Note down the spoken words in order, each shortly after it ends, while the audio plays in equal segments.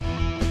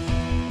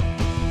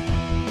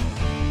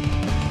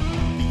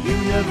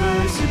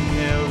universe in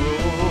peril.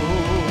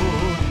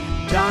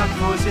 Dark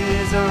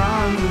forces are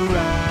on the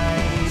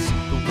rise.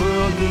 The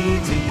world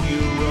needs a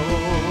hero.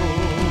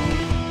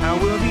 How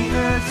will the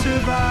Earth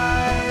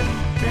survive?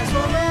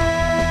 Transformers!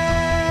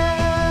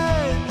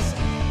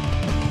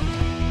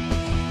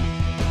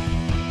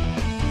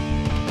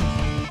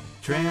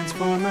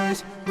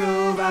 Transformers,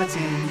 robots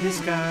in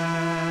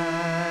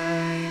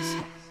disguise.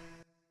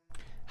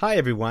 Hi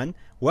everyone,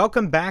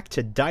 welcome back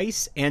to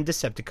Dice and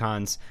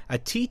Decepticons, a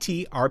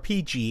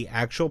TTRPG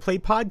actual play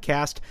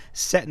podcast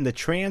set in the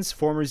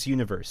Transformers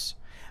universe.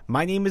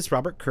 My name is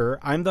Robert Kerr,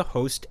 I'm the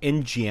host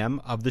and GM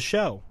of the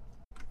show.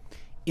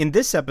 In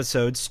this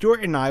episode,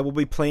 Stuart and I will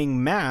be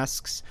playing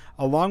Masks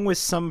along with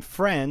some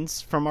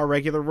friends from our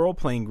regular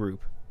role-playing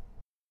group.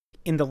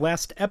 In the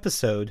last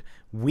episode,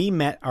 we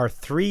met our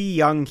three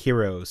young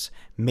heroes,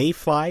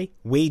 Mayfly,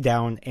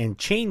 Waydown, and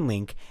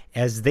Chainlink,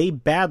 as they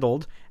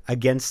battled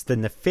against the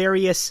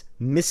nefarious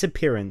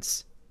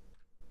Missappearance.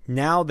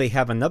 Now they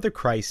have another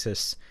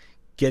crisis,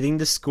 getting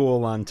to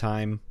school on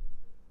time.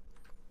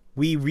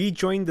 We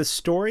rejoin the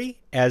story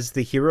as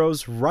the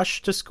heroes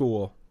rush to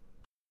school.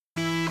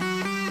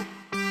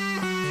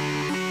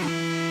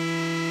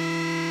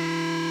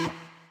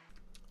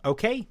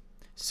 Okay,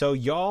 so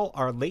y'all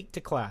are late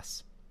to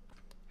class.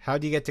 How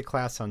do you get to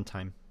class on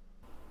time?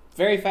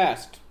 Very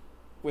fast,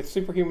 with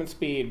superhuman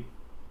speed.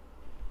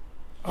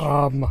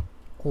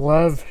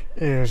 Lev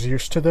is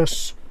used to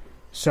this,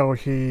 so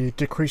he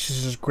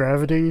decreases his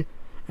gravity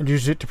and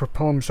uses it to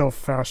propel himself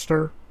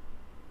faster,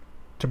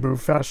 to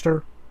move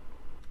faster.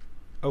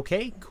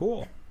 Okay,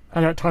 cool.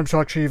 And at times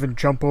he'll actually even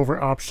jump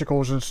over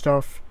obstacles and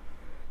stuff.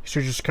 So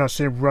you just kind of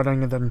see him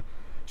running and then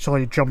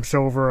suddenly jumps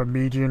over a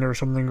median or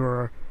something,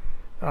 or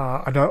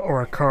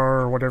a car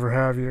or whatever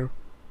have you.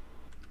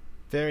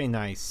 Very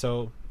nice.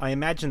 So I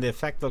imagine the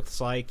effect looks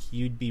like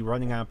you'd be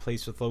running on a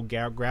place with low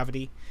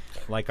gravity,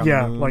 like a moon.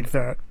 Yeah, like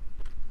that.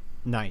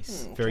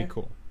 Nice. Okay. Very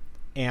cool.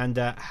 And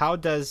how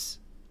does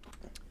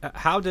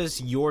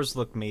yours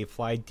look,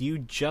 Mayfly? Do you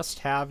just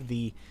have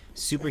the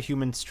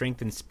superhuman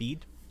strength and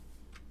speed?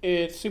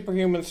 It's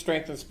superhuman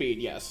strength and speed,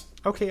 yes.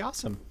 Okay,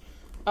 awesome.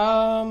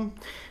 Yeah,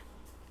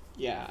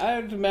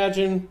 I'd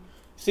imagine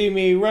see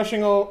me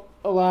rushing a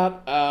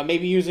lot,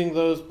 maybe using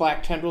those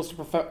black tendrils to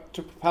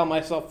propel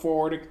myself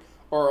forward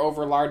or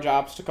over large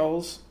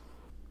obstacles.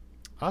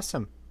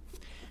 Awesome.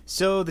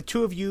 So the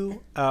two of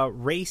you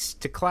race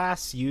to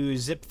class. You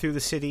zip through the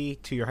city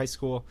to your high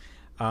school,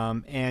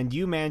 and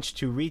you manage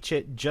to reach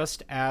it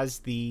just as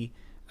the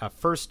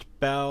first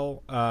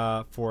bell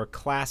for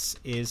class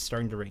is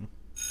starting to ring.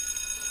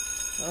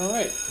 All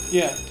right,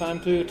 yeah, time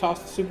to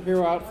toss the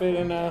superhero outfit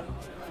in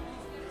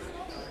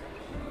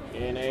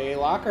a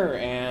locker,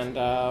 and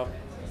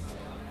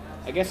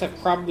I guess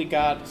I've probably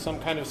got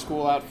some kind of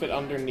school outfit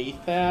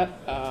underneath that.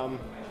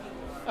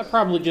 I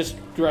probably just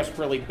dress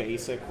really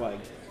basic, like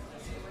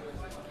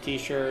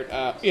t-shirt,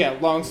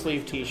 long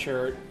sleeve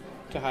t-shirt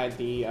to hide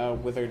the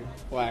withered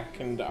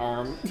blackened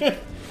arm.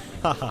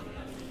 Haha.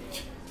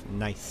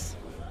 Nice.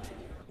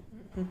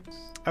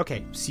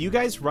 Okay, so you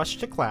guys rush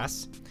to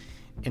class,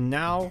 and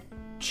now,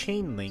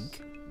 Chainlink,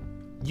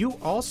 you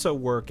also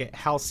work at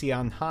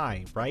Halcyon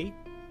High, right?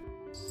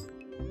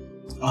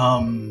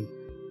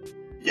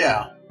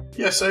 Yeah.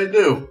 Yes, I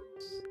do.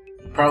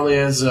 Probably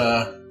as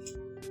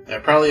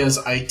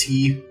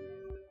IT,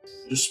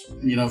 just,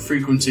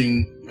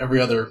 frequenting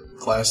every other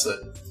class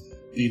that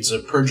needs a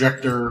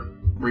projector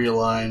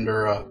realigned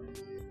or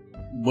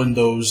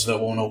windows that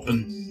won't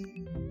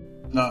open.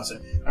 No,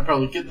 I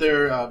probably get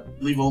there,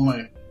 leave all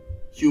my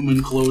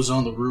human clothes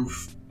on the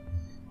roof,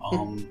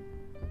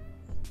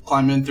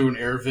 climb in through an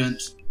air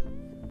vent.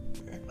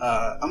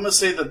 I'm gonna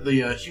say that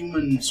the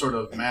human sort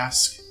of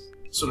mask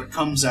sort of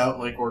comes out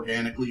like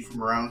organically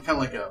from around, kind of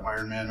like a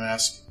Iron Man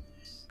mask.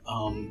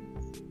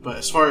 But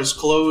as far as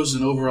clothes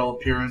and overall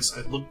appearance,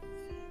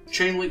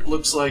 Chainlink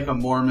looks like a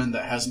Mormon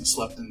that hasn't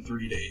slept in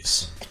 3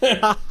 days.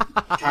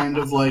 Kind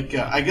of like,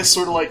 I guess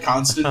sort of like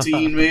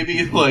Constantine,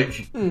 maybe.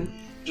 Like,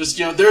 just,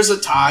 there's a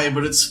tie,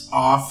 but it's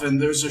off,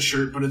 and there's a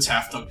shirt, but it's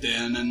half tucked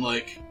in, and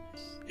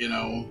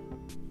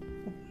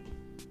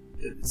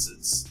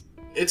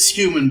it's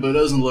human, but it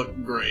doesn't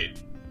look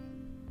great.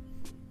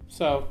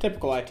 So,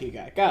 typical IT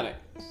guy. Got it.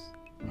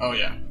 Oh,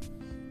 yeah.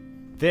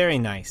 Very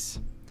nice.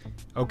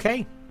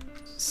 Okay,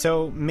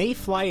 so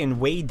Mayfly and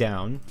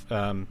Waydown,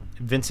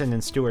 Vincent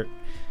and Stuart,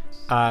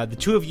 the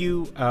two of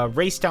you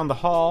race down the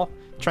hall,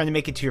 trying to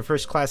make it to your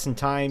first class in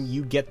time.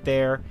 You get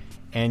there,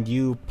 and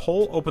you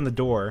pull open the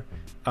door.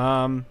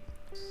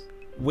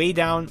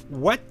 Waydown,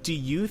 what do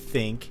you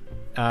think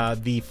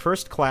the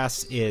first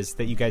class is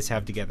that you guys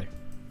have together?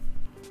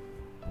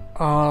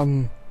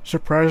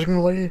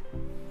 Surprisingly,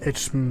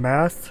 it's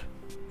math.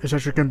 It's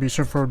actually going to be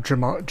some form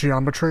of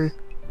geometry.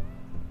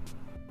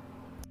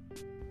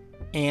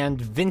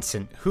 And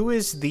Vincent, who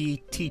is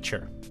the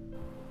teacher?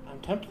 I'm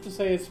tempted to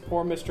say it's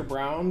poor Mr.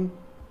 Brown,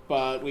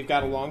 but we've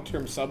got a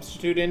long-term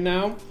substitute in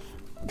now.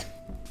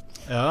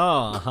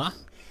 Oh,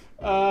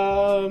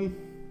 Uh-huh.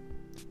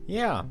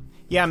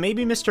 Yeah,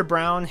 maybe Mr.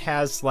 Brown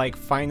has,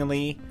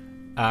 finally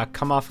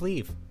come off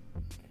leave.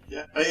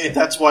 Yeah,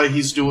 that's why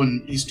he's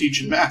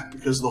teaching math,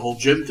 because the whole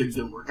gym thing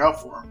didn't work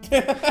out for him.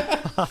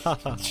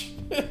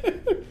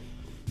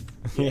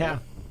 Yeah.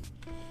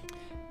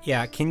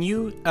 Yeah, can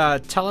you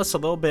tell us a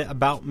little bit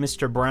about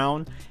Mr.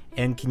 Brown,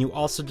 and can you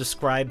also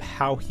describe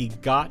how he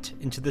got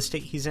into the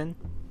state he's in?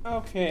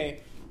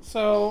 Okay,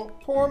 so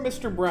poor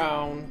Mr.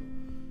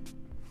 Brown,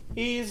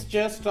 he's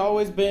just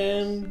always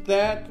been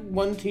that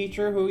one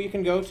teacher who you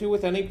can go to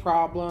with any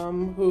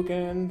problem,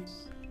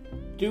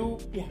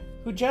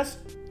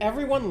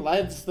 everyone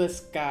loves this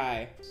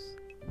guy.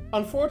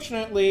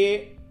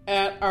 Unfortunately,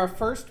 at our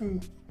first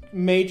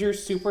major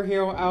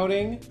superhero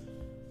outing,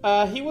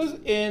 he was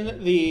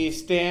in the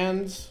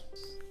stands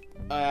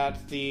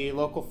at the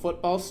local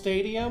football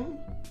stadium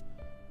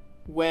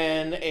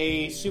when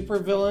a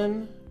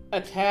supervillain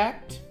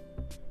attacked,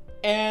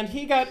 and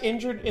he got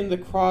injured in the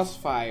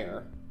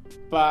crossfire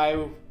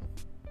by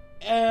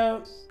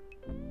a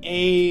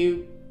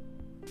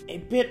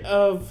bit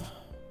of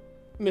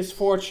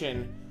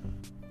misfortune.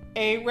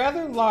 A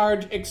rather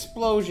large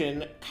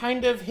explosion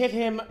kind of hit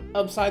him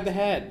upside the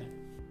head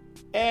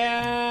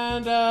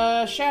and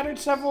shattered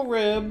several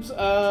ribs.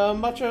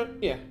 One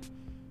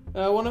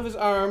of his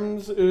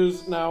arms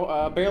is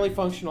now barely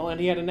functional,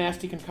 and he had a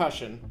nasty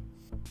concussion.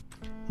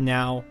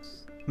 Now,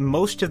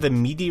 most of the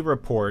media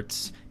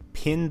reports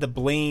pin the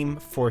blame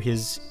for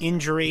his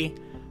injury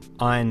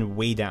on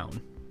Way Down.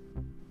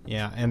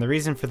 Yeah, and the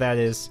reason for that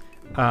is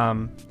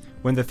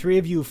when the three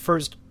of you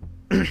first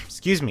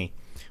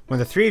when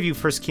the three of you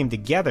first came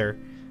together,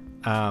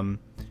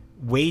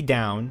 Way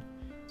Down,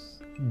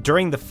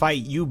 during the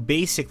fight, you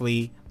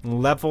basically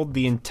leveled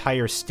the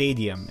entire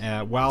stadium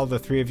while the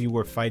three of you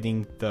were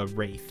fighting the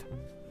Wraith.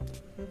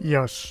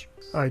 Yes,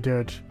 I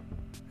did.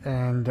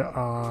 And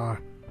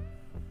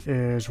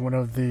is one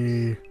of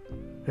a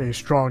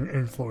strong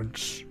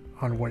influence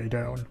on Way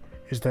Down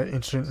is that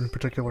incident in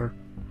particular.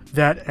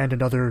 That and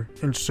another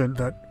incident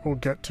that we'll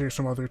get to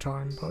some other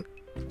time, but...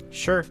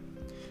 Sure.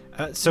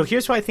 So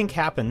here's what I think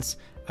happens.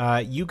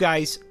 You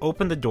guys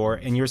open the door,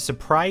 and you're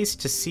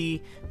surprised to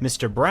see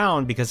Mr.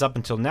 Brown, because up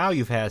until now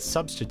you've had a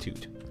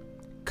substitute.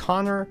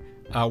 Connor,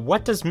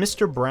 what does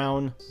Mr.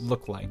 Brown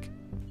look like?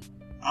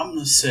 I'm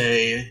gonna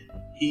say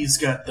he's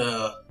got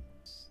the...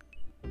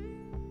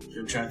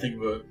 I'm trying to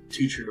think of a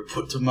teacher to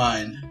put to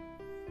mind.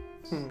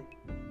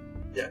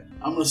 Yeah,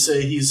 I'm gonna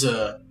say he's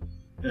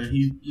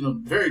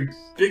very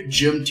big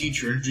gym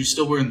teacher. He's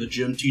still wearing the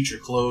gym teacher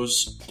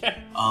clothes.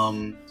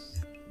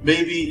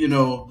 Maybe,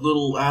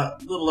 little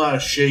out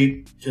of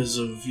shape because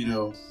of,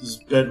 his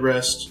bed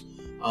rest.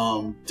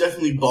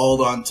 Definitely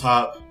bald on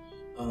top.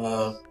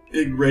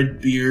 Big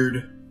red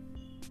beard.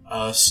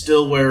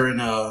 Still wearing,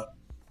 the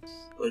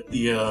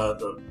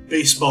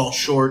baseball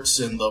shorts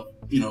and the,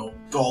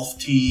 golf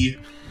tee.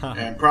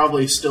 And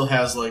probably still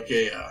has,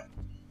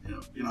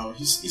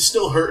 he's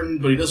still hurting,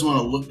 but he doesn't want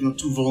to look,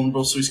 too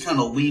vulnerable, so he's kind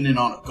of leaning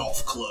on a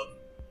golf club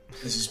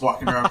as he's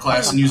walking around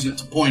class and using it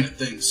to point at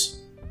things.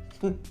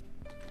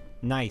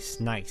 Nice.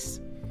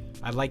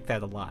 I like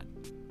that a lot.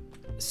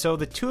 So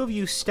the two of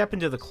you step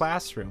into the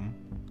classroom.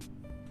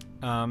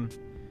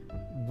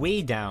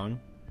 Way Down.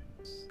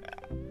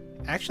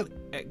 Actually,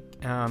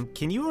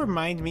 can you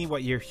remind me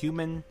what your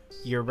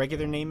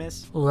regular name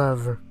is?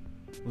 Lev.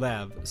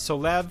 So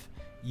Lev,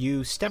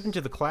 you step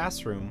into the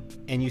classroom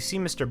and you see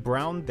Mr.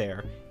 Brown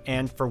there.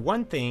 And for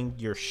one thing,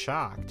 you're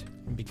shocked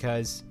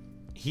because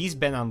he's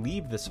been on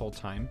leave this whole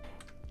time.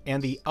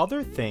 And the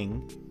other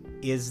thing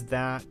is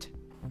that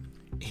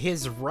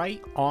his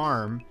right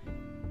arm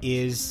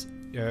is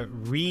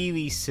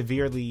really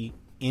severely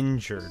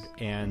injured,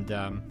 and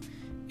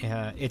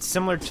it's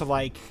similar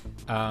to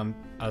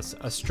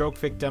a stroke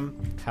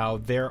victim, how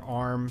their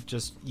arm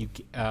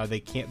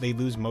they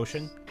lose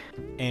motion,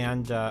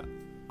 and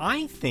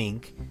I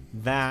think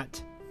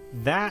that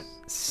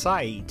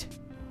sight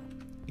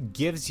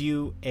gives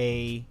you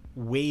a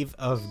wave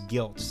of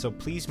guilt. So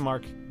please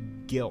mark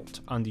guilt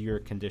under your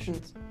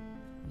conditions.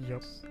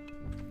 Yep.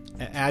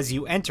 As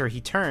you enter,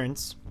 he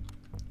turns,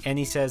 and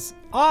he says,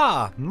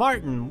 "Ah,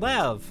 Martin,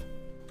 Lev.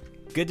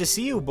 Good to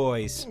see you,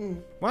 boys.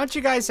 Why don't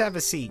you guys have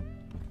a seat?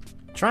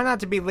 Try not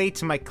to be late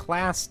to my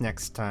class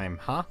next time,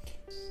 huh?"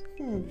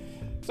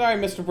 Sorry,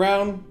 Mr.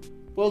 Brown.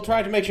 We'll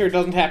try to make sure it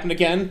doesn't happen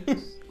again.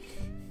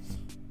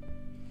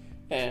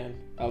 And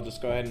I'll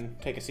just go ahead and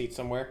take a seat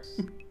somewhere.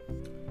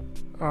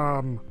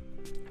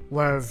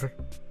 Lev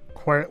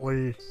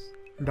quietly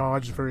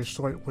nods very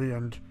slightly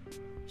and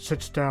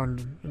sits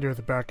down near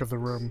the back of the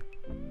room.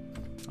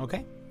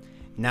 Okay.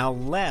 Now,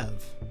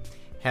 Lev,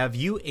 have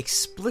you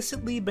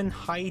explicitly been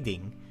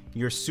hiding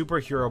your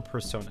superhero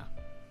persona?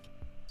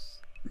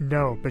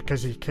 No,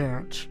 because he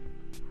can't.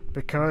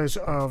 Because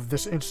of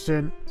this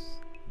incident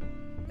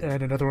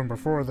and another one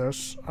before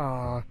this,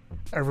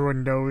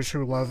 everyone knows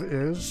who Lev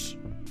is.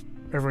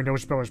 Everyone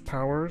knows about his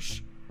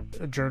powers.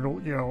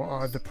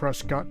 The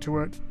press got to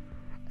it.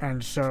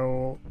 And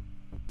so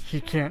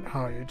he can't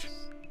hide.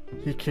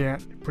 He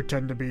can't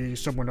pretend to be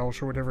someone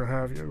else or whatever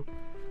have you.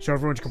 So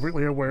everyone's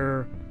completely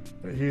aware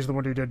that he's the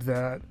one who did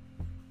that.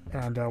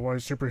 and what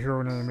his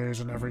superhero name is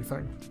and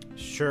everything.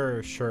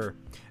 Sure.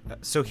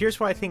 So here's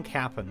what I think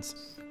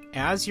happens.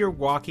 As you're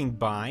walking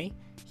by,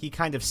 he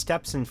kind of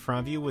steps in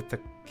front of you with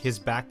his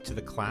back to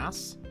the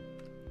class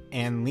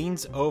and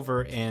leans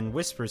over and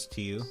whispers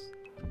to you,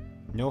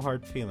 "No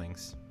hard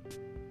feelings.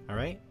 All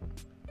right?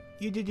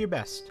 You did your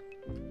best."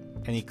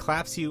 And he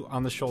claps you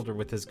on the shoulder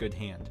with his good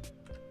hand.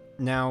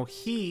 Now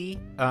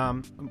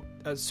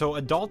so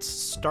adults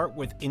start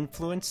with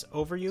influence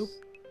over you.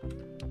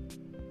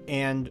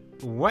 And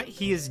what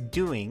he is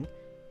doing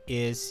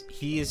is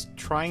he is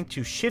trying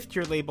to shift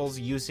your labels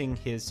using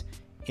his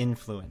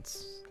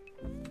influence.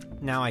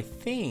 Now I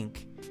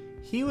think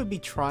he would be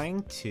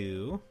trying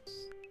to...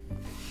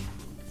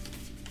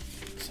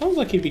 Sounds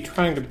like he'd be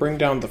trying to bring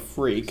down the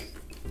freak.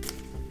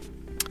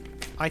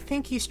 I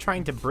think he's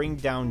trying to bring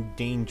down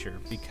danger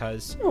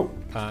because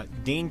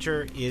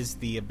danger is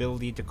the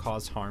ability to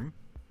cause harm.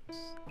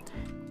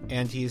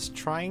 And he's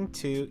trying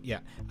to,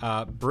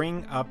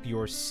 bring up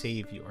your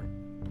savior.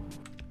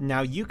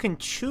 Now you can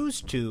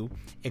choose to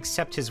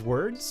accept his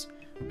words,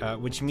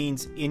 which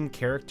means in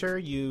character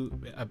you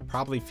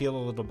probably feel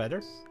a little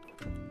better.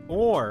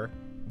 Or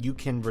you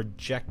can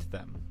reject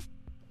them.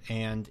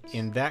 And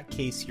in that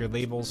case, your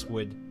labels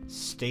would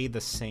stay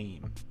the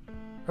same.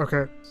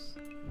 Okay.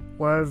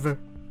 Lev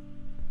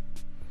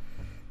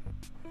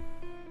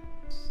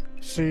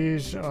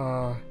sees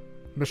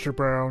Mr.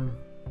 Brown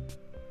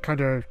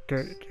kind of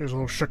is a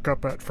little shook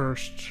up at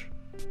first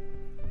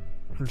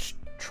and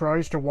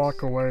tries to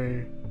walk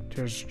away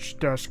to his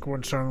desk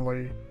when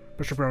suddenly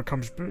Mr. Brown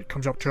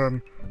comes up to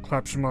him,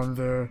 claps him on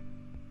the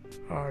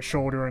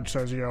shoulder and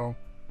says,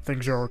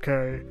 things are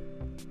okay.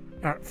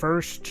 At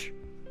first,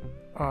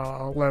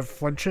 Lev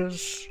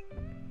flinches,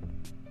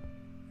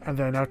 and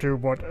then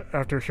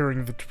after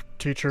hearing the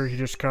teacher, he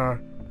just kind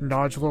of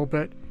nods a little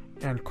bit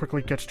and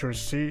quickly gets to his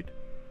seat.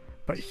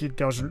 But he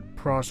doesn't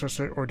process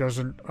it, or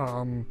doesn't,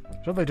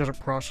 he doesn't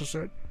process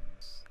it.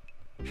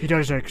 He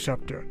doesn't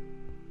accept it.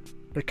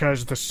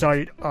 Because the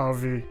sight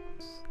of the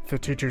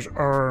teacher's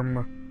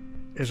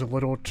arm is a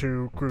little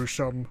too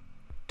gruesome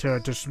to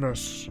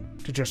dismiss,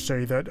 to just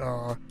say that,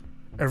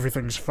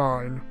 everything's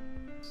fine.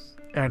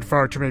 And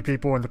far too many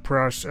people in the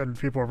press and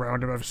people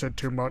around him have said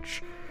too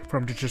much for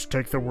him to just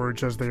take the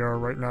words as they are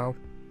right now.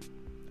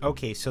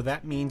 Okay, so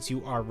that means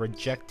you are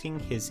rejecting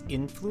his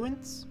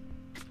influence?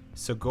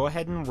 So go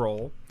ahead and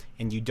roll,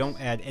 and you don't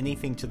add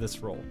anything to this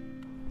roll.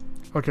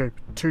 Okay,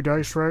 2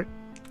 dice, right?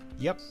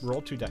 Yep,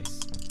 roll 2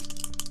 dice.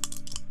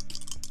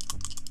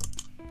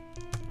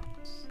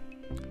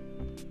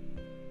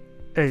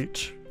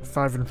 Eight,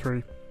 5 and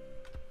 3.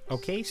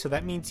 Okay, so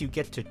that means you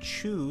get to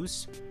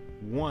choose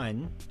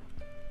one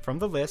from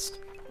the list,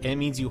 and it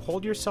means you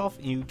hold yourself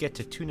and you get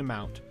to tune them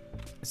out.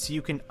 So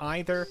you can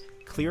either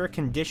clear a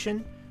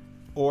condition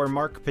or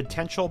mark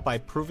potential by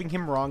proving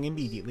him wrong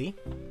immediately.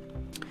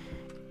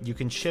 You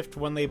can shift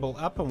one label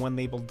up and one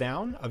label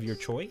down of your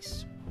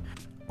choice.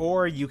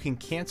 Or you can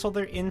cancel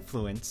their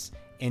influence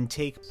and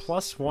take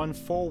 +1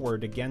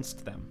 forward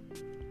against them.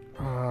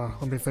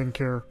 Let me think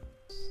here.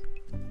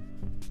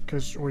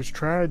 Because what he's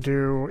trying to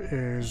do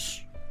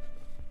is...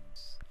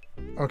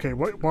 Okay,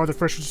 one of the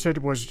first ones he said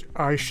was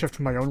I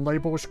shift my own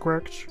labels,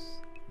 correct?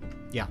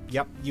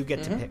 Yep, you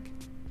get to pick.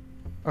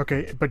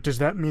 Okay, but does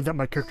that mean that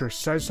my character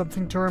says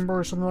something to him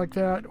or something like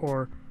that?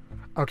 Or...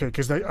 Okay,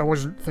 because I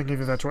wasn't thinking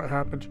that that's what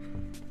happened.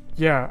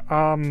 Yeah,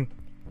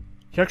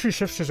 he actually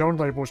shifts his own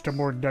labels to a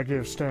more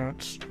negative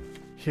stance.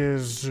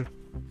 His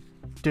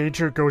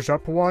danger goes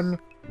up 1,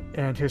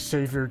 and his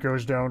savior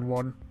goes down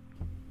 1.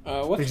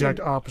 What's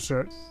exact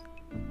opposite.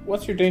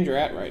 What's your danger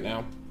at right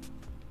now?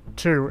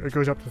 2, it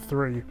goes up to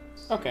 3.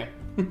 Okay.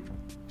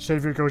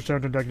 Savior goes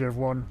down to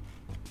 -1.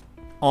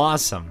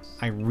 Awesome.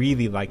 I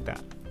really like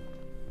that.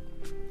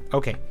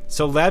 Okay,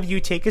 so Lev,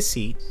 you take a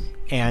seat,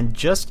 and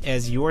just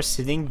as you're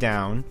sitting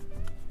down,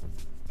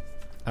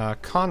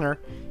 Connor,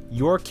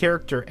 your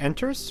character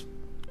enters.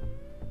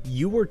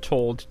 You were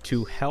told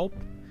to help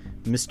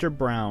Mr.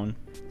 Brown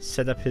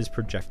set up his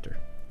projector.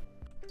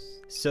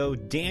 So,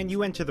 Dan,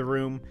 you enter the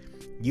room.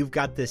 You've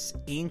got this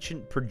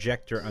ancient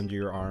projector under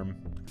your arm.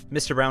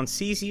 Mr. Brown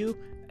sees you,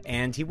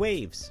 and he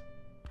waves.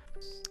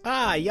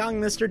 "Ah, young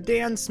Mr.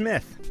 Dan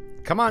Smith.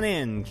 Come on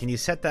in. Can you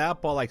set that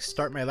up while I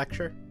start my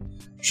lecture?"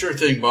 Sure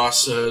thing,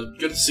 boss. Good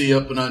to see you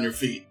up and on your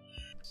feet.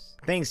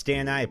 Thanks,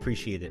 Dan. I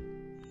appreciate it.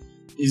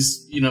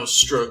 He's,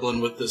 struggling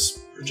with this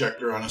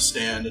projector on a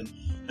stand,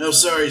 and,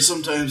 sorry,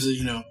 sometimes,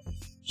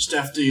 just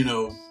have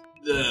to,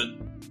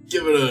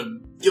 give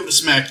it a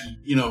smack,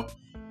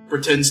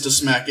 pretends to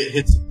smack it,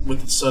 hits it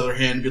with its other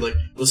hand, be like,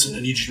 "Listen, I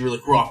need you to really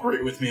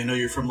cooperate with me. I know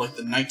you're from,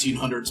 the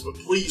 1900s, but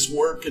please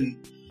work," and,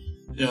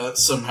 that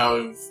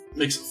somehow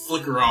makes it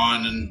flicker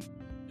on, and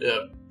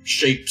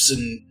shapes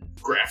and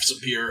graphs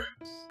appear.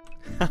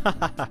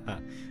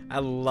 I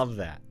love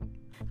that.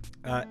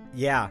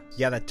 Yeah,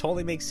 that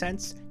totally makes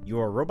sense.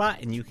 You're a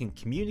robot and you can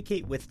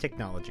communicate with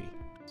technology.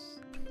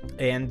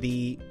 And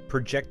the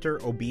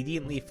projector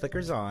obediently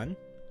flickers on.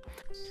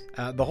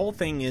 The whole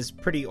thing is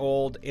pretty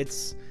old.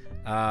 It's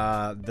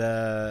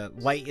the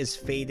light is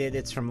faded.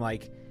 It's from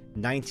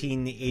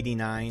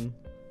 1989,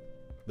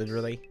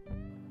 literally.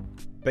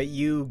 But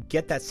you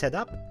get that set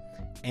up,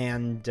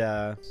 and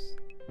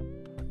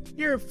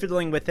you're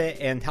fiddling with it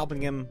and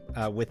helping him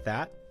with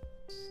that.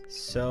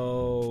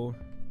 So,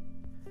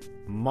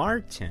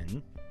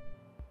 Martin,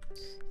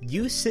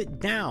 you sit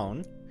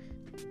down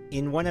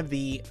in one of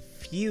the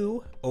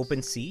few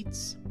open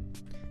seats,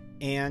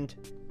 and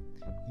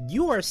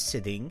you are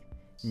sitting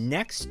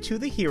next to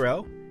the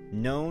hero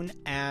known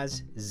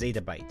as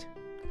Zettabyte.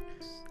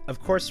 Of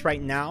course,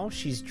 right now,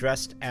 she's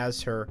dressed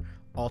as her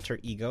alter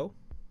ego.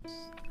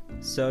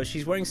 So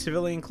she's wearing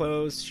civilian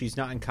clothes, she's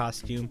not in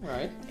costume.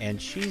 Right.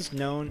 And she's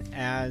known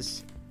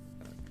as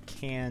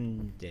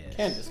Candace.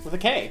 Candace with a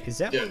K. Is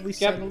that what we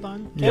Yep. settled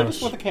on?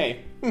 Candace Yes. with a K.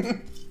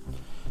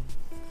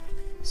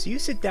 So you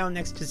sit down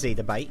next to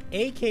Zettabyte,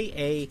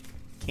 aka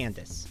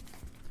Candace.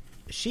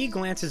 She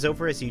glances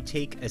over as you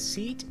take a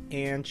seat,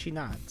 and she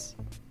nods.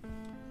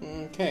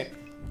 Okay.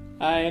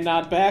 I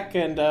nod back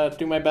and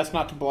do my best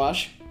not to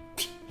blush.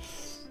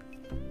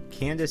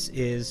 Candace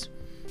is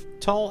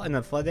tall and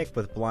athletic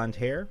with blonde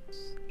hair.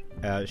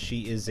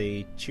 She is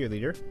a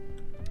cheerleader.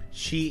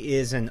 She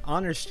is an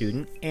honor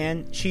student,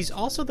 and she's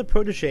also the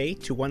protege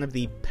to one of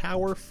the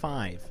Power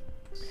 5.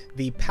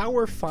 The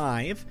Power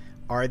 5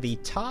 are the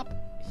top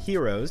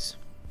heroes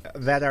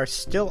that are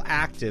still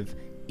active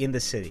in the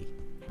city.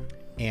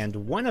 And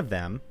one of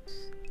them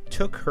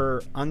took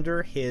her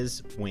under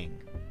his wing.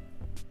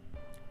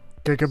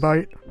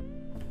 Gigabyte?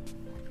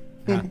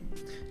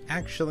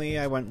 Actually,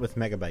 I went with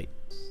Megabyte.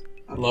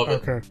 I love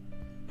it. Okay.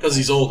 Because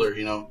he's older,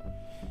 you know.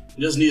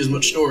 He doesn't need as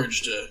much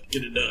storage to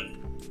get it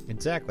done.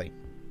 Exactly.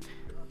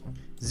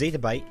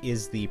 Zettabyte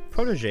is the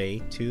protege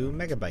to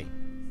Megabyte.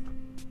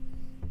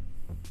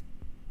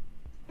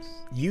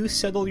 You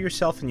settle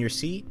yourself in your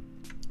seat.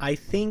 I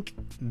think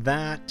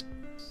that,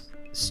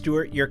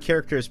 Stuart, your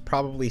character is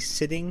probably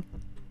sitting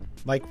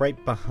like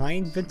right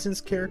behind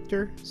Vincent's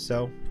character.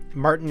 So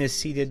Martin is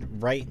seated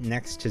right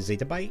next to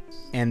Zettabyte,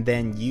 and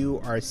then you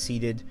are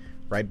seated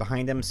right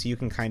behind him, so you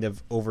can kind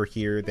of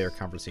overhear their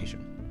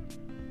conversation.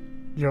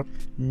 Yep.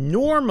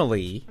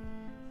 Normally,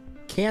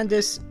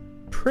 Candace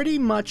pretty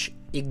much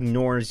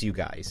ignores you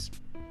guys.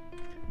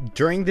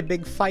 During the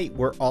big fight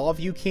where all of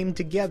you came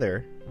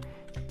together,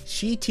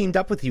 she teamed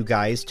up with you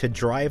guys to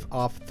drive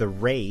off the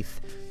Wraith,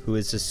 who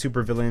is a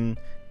supervillain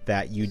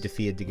that you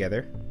defeated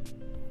together.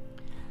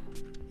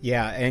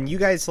 Yeah, and you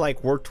guys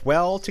like worked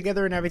well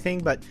together and everything,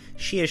 but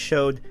she has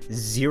showed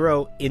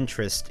zero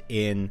interest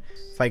in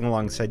fighting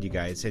alongside you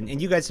guys.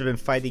 And you guys have been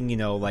fighting, you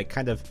know, like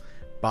kind of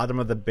bottom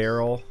of the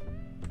barrel,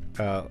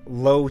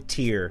 low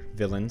tier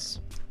villains.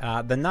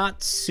 The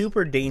not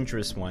super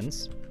dangerous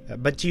ones.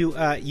 But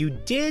you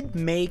did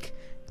make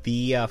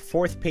the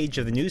 4th page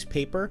of the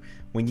newspaper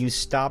when you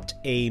stopped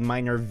a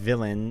minor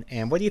villain.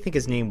 And what do you think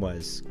his name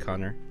was,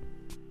 Connor?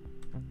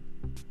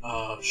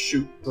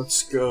 Shoot.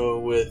 Let's go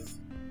with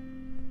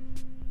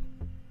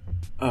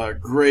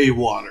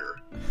Greywater.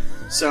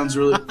 Sounds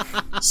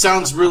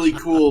really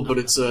cool, but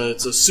it's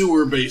a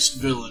sewer-based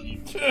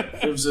villain. He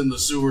lives in the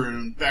sewer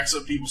and backs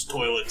up people's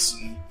toilets,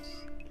 and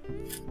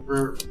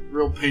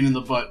real pain in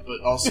the butt,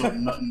 but also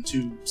nothing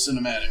too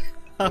cinematic.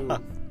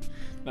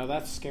 Now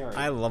that's scary.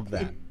 I love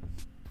that.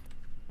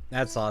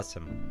 That's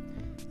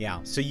awesome.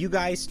 Yeah, so you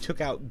guys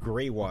took out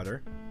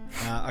Greywater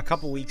a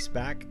couple weeks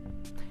back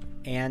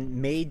and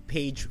made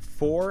page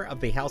 4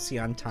 of the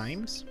Halcyon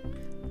Times.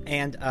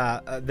 And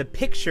the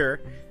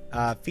picture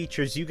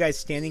features you guys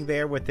standing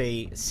there with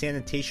a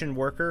sanitation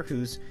worker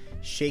who's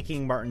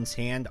shaking Martin's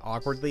hand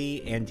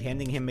awkwardly and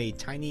handing him a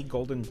tiny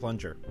golden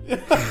plunger.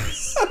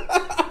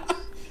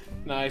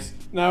 Nice.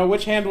 Now,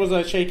 which hand was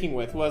I shaking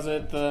with? Was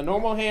it the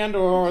normal hand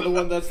or the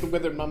one that's the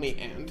withered mummy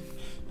hand?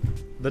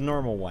 The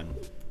normal one.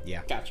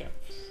 Yeah. Gotcha.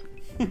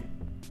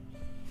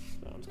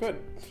 Sounds good.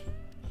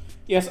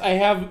 Yes, I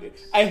have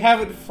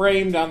it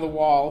framed on the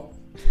wall.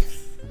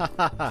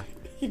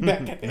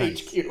 Back at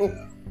HQ.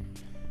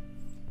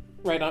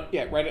 Right up,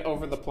 yeah, right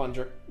over the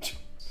plunger.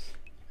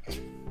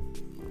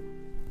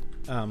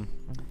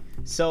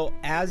 So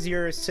as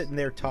you're sitting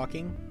there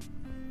talking,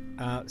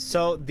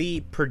 so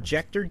the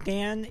projector,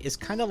 Dan, is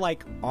kind of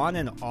like on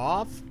and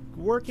off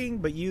working,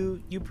 but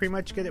you pretty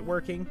much get it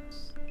working.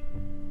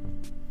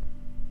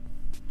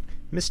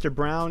 Mr.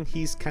 Brown,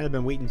 he's kind of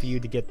been waiting for you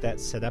to get that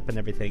set up and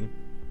everything.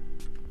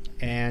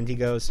 And he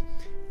goes,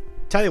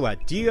 tell you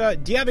what, do you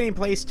have any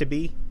place to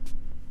be?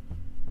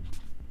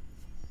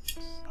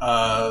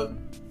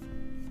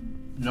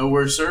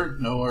 Nowhere, sir.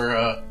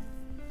 Nowhere,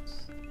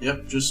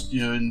 yep, just,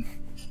 you know, in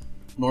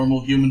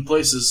normal human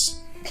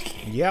places.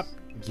 Yep,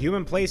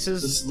 human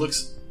places. This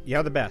looks...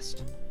 Yeah, the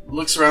best.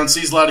 Looks around,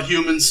 sees a lot of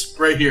humans,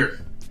 right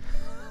here.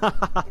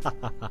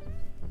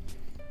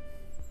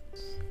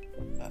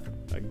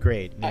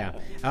 Great, yeah.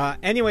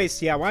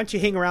 Anyways, yeah, why don't you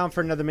hang around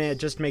for another minute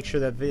just to make sure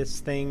that this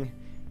thing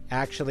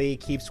actually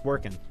keeps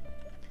working.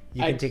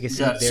 You can take a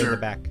seat there in the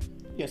back.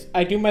 Yes,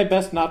 I do my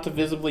best not to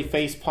visibly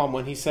facepalm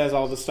when he says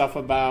all the stuff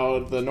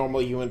about the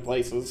normal human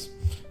places.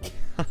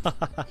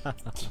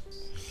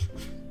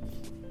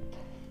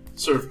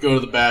 sort of go to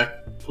the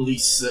back.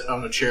 Police sit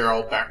on a chair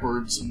all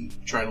backwards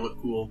and try to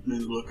look cool.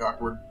 Maybe look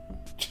awkward.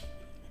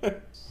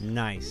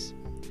 Nice.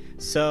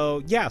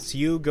 So, yeah, so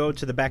you go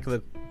to the back of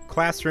the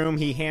classroom.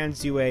 He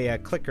hands you a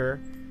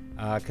clicker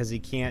because he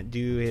can't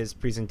do his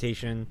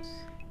presentation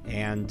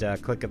and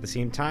click at the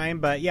same time.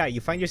 But, yeah,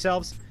 you find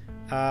yourselves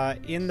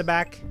in the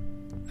back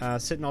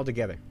sitting all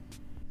together.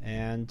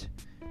 And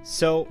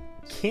so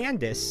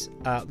Candace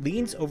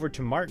leans over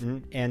to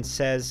Martin and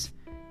says,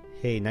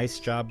 "Hey, nice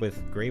job with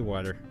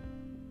Greywater."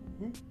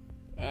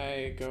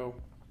 I go,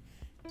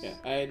 yeah,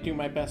 I do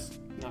my best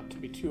not to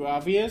be too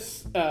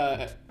obvious,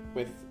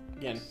 with,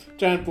 again,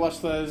 giant blush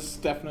that is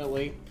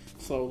definitely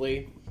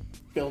slowly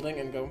building,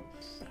 and go,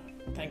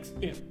 thanks,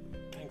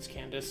 thanks,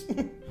 Candace.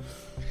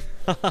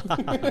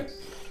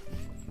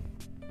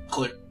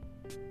 Click.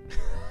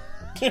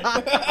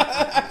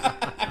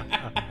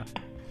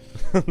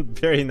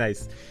 Very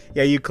nice.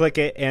 Yeah, you click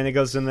it and it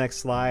goes to the next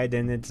slide,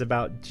 and it's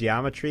about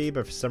geometry,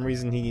 but for some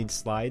reason he needs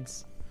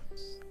slides.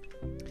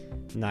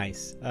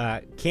 Nice.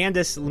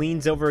 Candace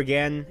leans over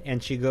again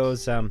and she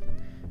goes,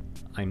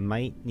 I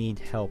might need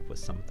help with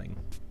something.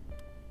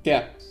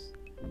 Yeah.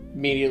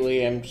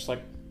 Immediately I'm just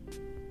like,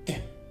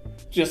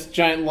 just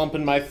giant lump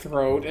in my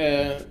throat,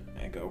 and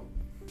I go,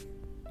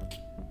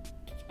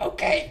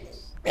 okay,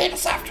 meet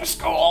us after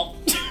school.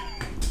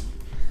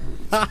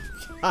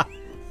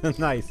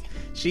 Nice.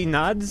 She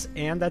nods,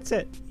 and that's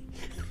it.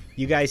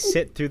 You guys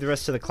sit through the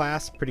rest of the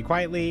class pretty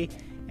quietly,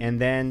 and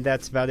then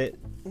that's about it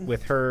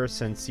with her,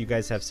 since you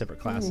guys have separate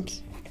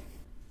classes.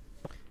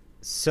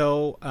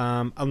 So,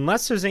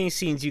 unless there's any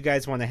scenes you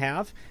guys want to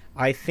have,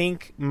 I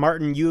think,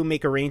 Martin, you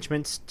make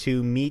arrangements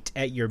to meet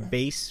at your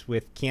base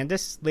with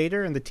Candace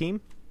later in the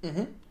team.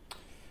 Mm-hmm.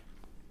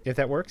 If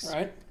that works. All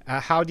right.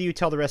 How do you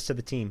tell the rest of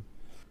the team?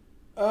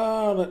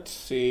 Let's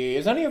see.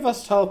 Is any of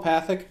us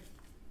telepathic?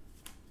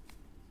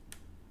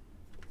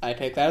 I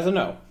take that as a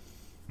no.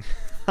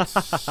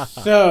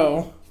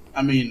 So...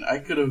 I mean, I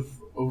could have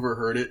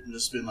overheard it and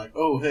just been like,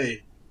 oh,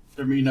 hey,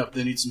 they're meeting up,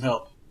 they need some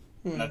help.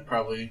 And I'd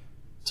probably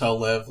tell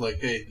Lev,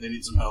 like, hey, they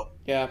need some help.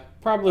 Yeah,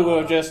 probably would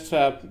have just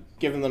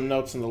given them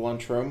notes in the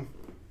lunchroom.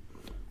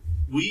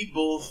 We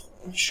both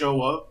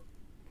show up,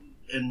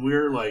 and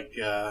we're like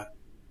the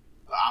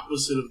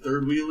opposite of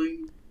third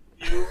wheeling.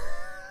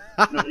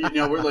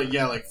 We're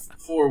like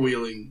four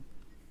wheeling.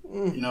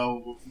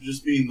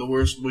 Just being the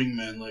worst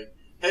wingmen. Like,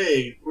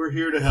 hey, we're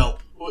here to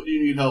help. What do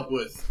you need help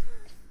with?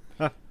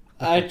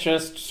 I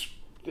just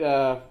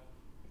do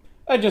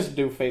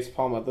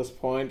facepalm at this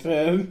point,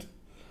 and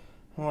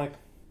I'm like,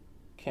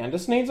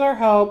 Candace needs our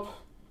help.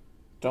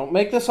 Don't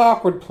make this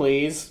awkward,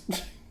 please.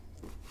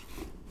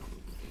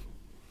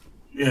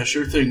 Yeah,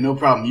 sure thing, no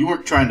problem. You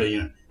weren't trying to,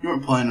 you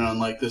weren't planning on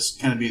like this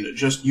kind of being a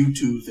just you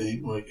two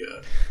thing, like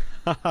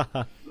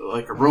a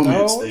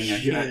romance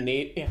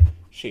thing.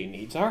 She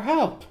needs our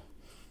help.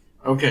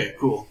 Okay,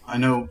 cool. I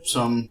know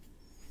some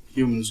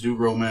humans do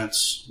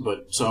romance,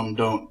 but some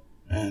don't,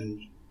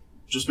 and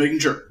just making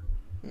sure.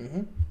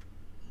 Mm-hmm.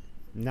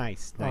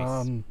 Nice.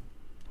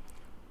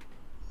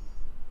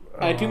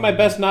 I do my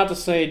best not to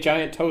say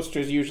giant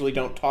toasters usually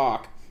don't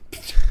talk.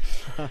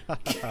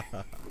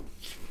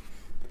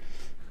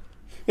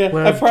 Yeah,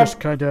 Lev just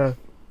kind of...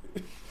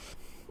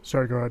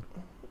 Sorry, go ahead.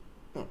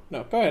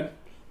 No, go ahead.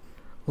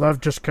 Lev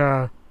just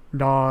kind of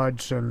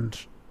nods, and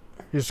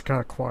he's kind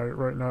of quiet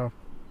right now.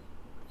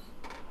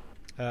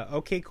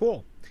 Okay,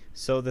 cool.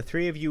 So the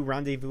three of you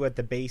rendezvous at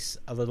the base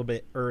a little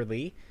bit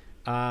early.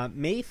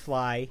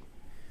 Mayfly,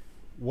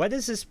 what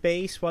is this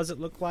base? What does it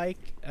look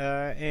like?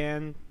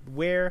 And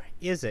where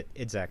is it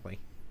exactly?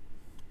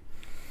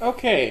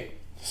 Okay,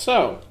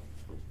 so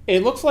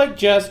it looks like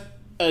just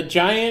a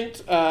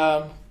giant,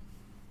 a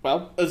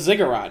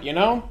ziggurat, sitting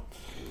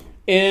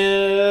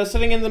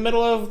in the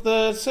middle of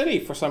the city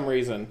for some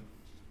reason.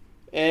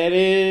 It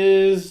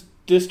is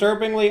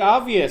disturbingly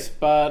obvious,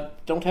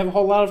 but don't have a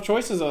whole lot of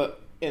choices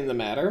in the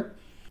matter.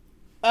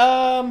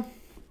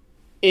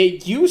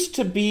 It used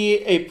to be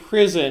a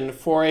prison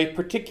for a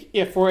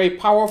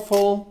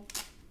powerful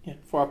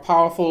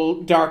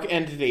dark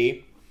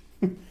entity.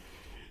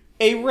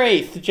 A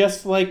wraith,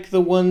 just like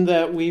the one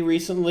that we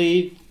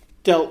recently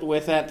dealt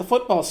with at the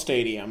football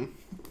stadium.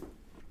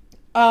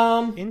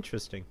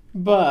 Interesting.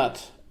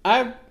 But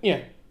and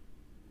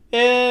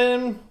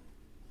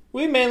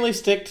we mainly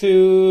stick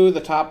to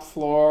the top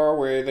floor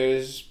where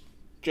there's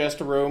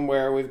just a room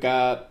where we've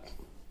got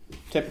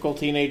typical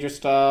teenager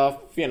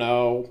stuff,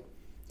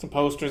 some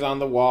posters on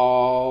the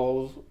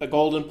wall, a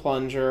golden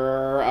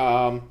plunger,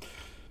 a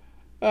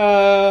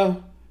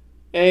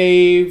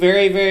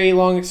very, very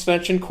long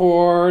extension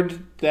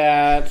cord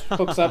that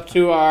hooks up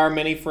to our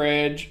mini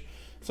fridge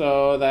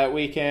so that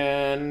we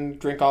can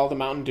drink all the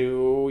Mountain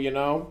Dew,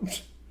 And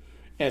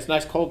it's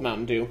nice cold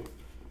Mountain Dew.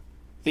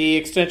 The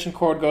extension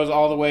cord goes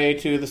all the way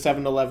to the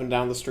 7-Eleven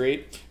down the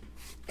street.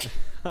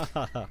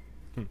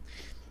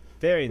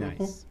 Very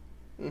nice.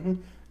 Mm-hmm.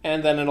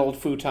 And then an old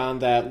futon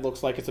that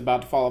looks like it's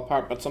about to fall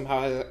apart, but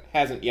somehow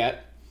hasn't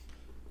yet.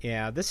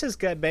 Yeah, this has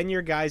been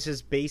your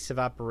guys' base of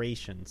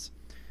operations.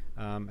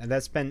 And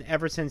that's been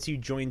ever since you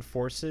joined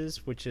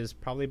forces, which is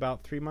probably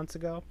about 3 months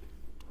ago.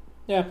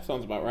 Yeah,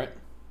 sounds about right.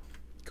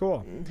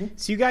 Cool.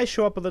 So you guys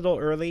show up a little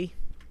early.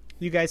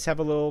 You guys have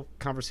a little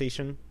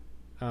conversation.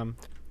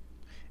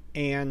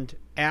 And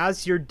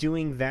as you're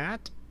doing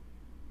that,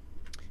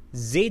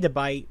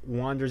 Zetabite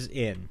wanders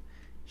in.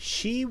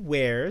 She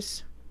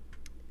wears...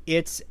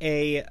 It's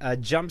a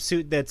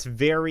jumpsuit that's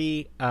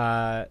very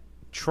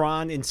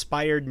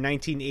Tron-inspired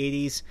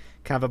 1980s,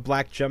 kind of a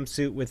black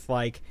jumpsuit with,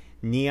 like,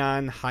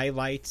 neon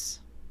highlights.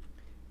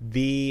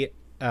 These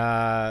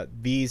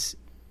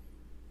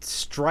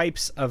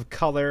stripes of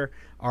color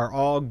are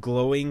all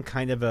glowing,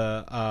 kind of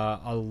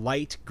a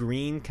light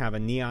green, kind of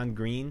a neon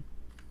green.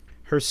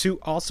 Her suit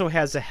also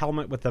has a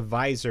helmet with a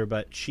visor,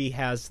 but she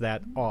has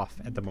that off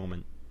at the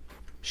moment.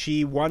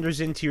 She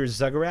wanders into your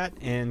zuggurat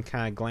and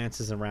kind of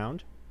glances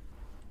around.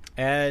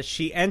 As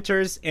she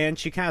enters, and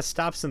she kind of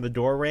stops in the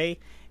doorway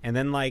and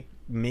then, like,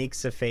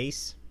 makes a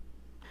face.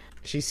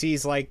 She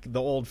sees, like,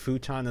 the old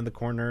futon in the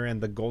corner and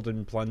the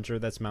golden plunger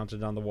that's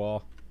mounted on the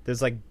wall.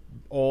 There's, like,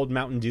 old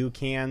Mountain Dew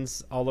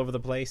cans all over the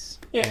place.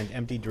 Yeah. And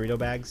empty Dorito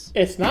bags.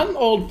 It's not an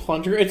old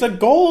plunger, it's a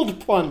gold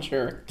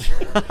plunger.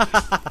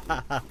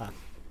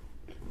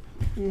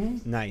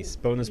 Nice.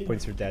 Bonus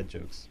points for dad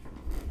jokes.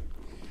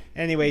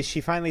 Anyway,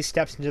 she finally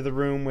steps into the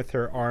room with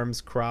her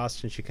arms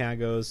crossed, and she kind of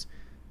goes...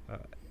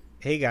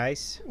 Hey,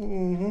 guys.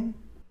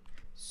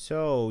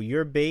 So,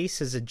 your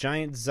base is a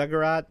giant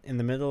zuggurat in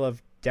the middle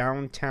of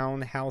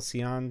downtown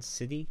Halcyon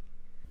City?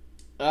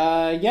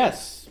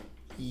 Yes.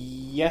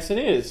 Yes, it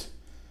is.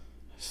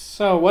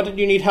 So, what did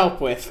you need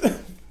help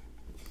with?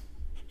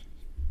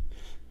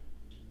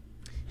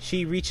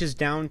 She reaches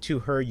down to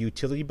her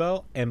utility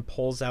belt and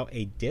pulls out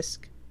a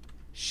disc.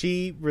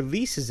 She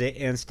releases it,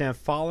 and instead of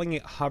falling,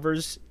 it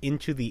hovers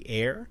into the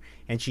air,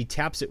 and she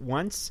taps it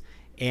once,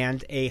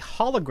 and a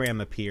hologram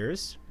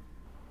appears.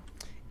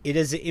 It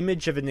is an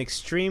image of an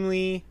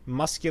extremely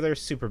muscular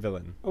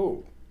supervillain.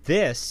 Oh.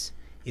 This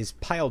is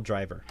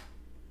Piledriver.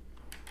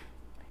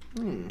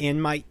 And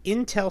my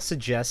intel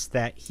suggests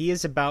that he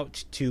is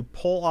about to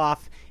pull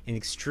off an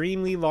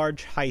extremely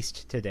large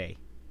heist today.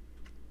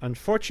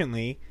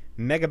 Unfortunately,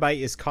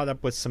 Megabyte is caught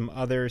up with some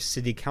other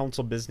city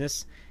council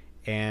business,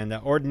 and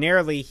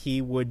ordinarily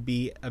he would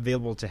be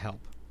available to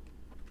help.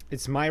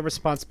 It's my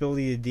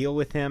responsibility to deal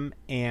with him,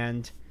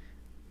 and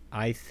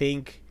I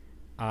think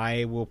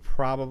I will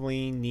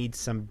probably need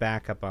some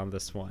backup on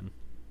this one.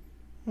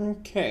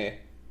 Okay.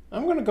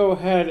 I'm going to go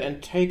ahead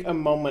and take a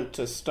moment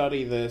to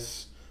study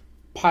this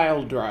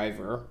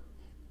Piledriver.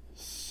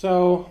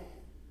 So,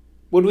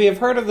 would we have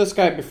heard of this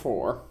guy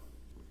before?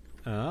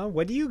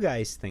 What do you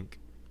guys think?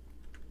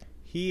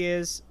 He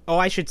is... Oh,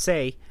 I should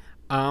say,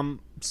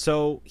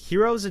 so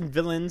heroes and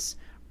villains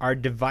are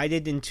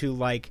divided into,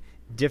 like,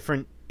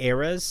 different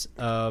eras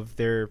of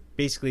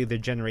basically their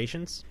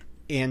generations.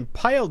 And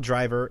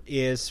Piledriver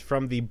is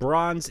from the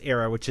Bronze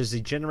era, which is the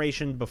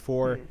generation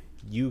before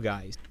you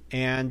guys.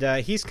 And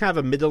he's kind of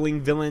a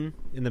middling villain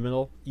in the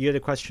middle. You had a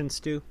question,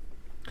 Stu?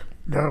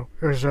 No,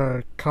 it was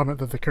a comment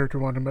that the character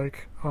wanted to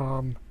make.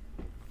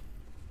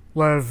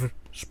 Lev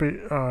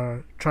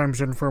chimes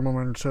in for a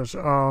moment and says,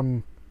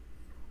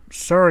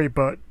 sorry,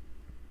 but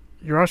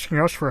you're asking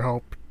us for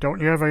help.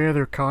 Don't you have any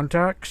other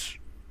contacts?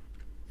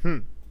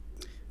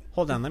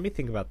 Hold on, let me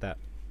think about that.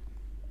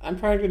 I'm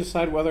trying to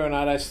decide whether or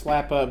not I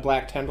slap a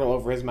black tendril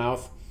over his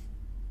mouth.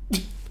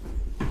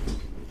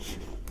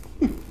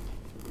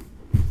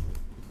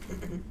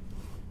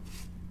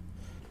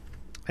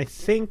 I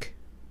think...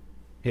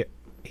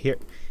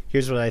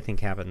 Here's what I think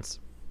happens.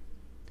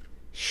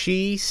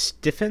 She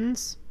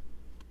stiffens.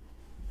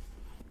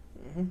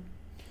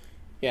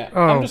 Yeah,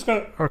 Oh, I'm just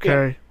gonna...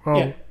 okay, yeah,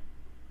 well...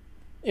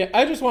 Yeah,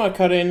 I just want to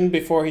cut in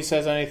before he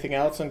says anything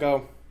else and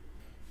go...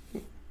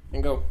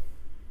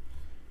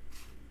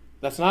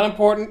 That's not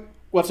important.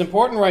 What's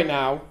important right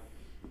now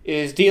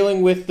is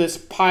dealing with this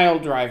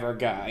Piledriver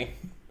guy.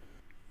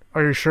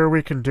 Are you sure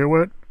we can do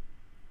it?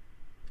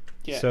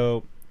 Yeah.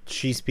 So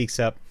she speaks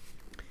up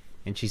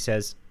and she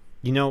says,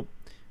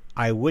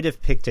 I would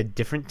have picked a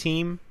different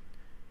team,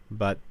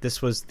 but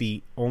this was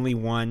the only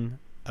one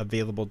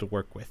available to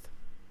work with.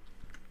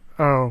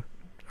 Oh,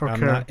 okay.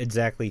 I'm not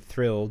exactly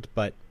thrilled,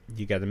 but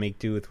you got to make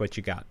do with what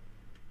you got.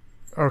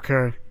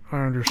 Okay,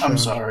 I understand. I'm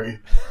sorry.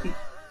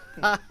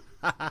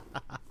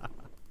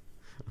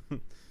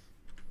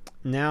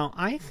 Now,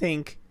 I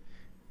think...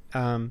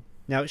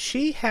 now,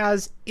 she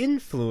has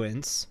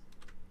influence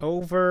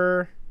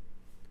over...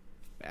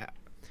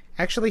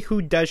 Actually,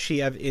 who does she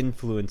have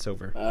influence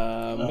over?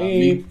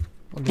 Me.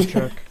 Let me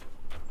check.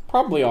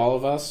 Probably all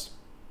of us.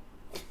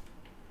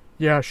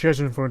 Yeah, she has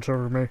influence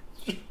over me.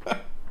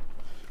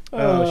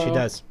 Oh, she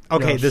does.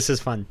 Okay, Yes. This is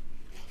fun.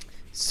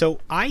 So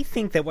I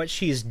think that what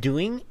she is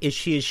doing is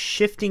she is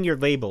shifting your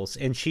labels,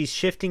 and she's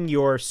shifting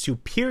your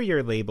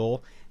superior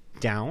label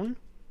down,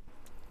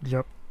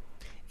 Yep.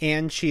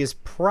 and she is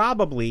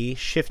probably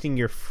shifting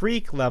your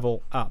freak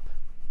level up.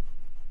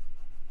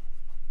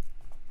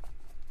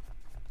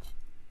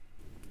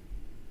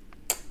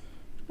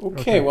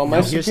 Okay, well,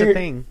 my Now, here's the superior...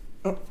 thing.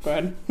 Oh, go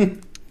ahead.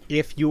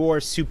 If your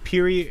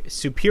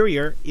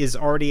superior is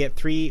already at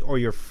 3 or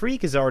your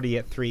freak is already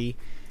at 3,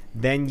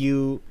 then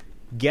you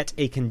get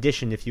a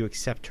condition if you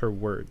accept her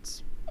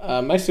words.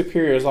 My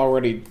superior is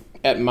already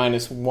at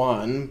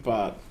 -1,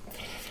 but...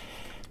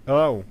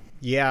 Oh,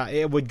 yeah,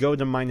 it would go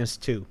to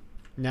 -2.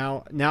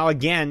 Now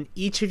again,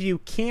 each of you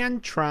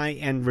can try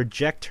and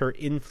reject her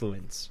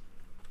influence.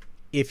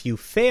 If you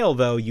fail,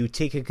 though, you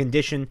take a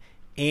condition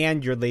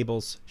and your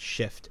labels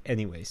shift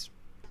anyways.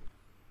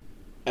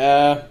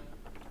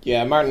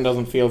 Yeah, Martin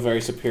doesn't feel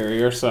very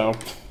superior, so...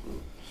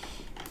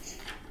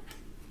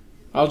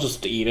 I'll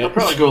just eat it. I'll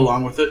probably go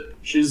along with it.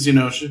 She's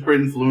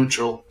pretty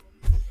influential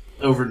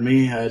over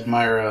me. I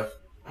admire a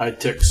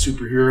high-tech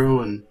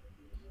superhero, and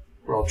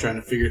we're all trying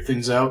to figure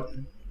things out.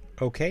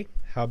 Okay,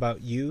 how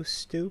about you,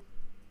 Stu?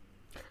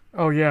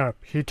 Oh yeah,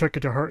 he took it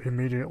to heart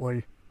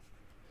immediately.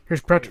 He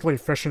was practically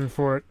fishing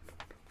for it.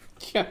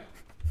 Yeah.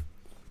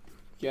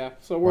 Yeah,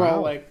 so we're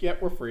all like,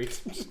 yep, we're free.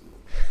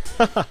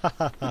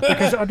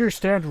 Because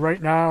understand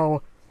right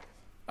now,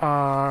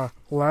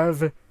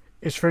 Lev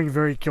is feeling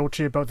very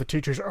guilty about the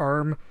teacher's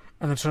arm,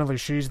 and then suddenly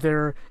she's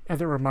there, and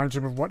it reminds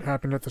him of what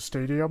happened at the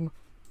stadium.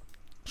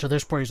 So at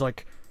this point he's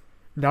like,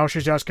 now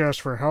she's asking us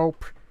for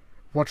help.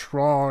 What's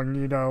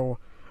wrong,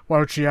 Why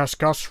would she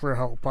ask us for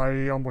help?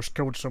 I almost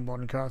killed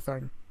someone, kind of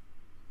thing.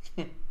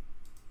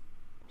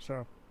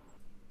 So.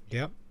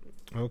 Yep.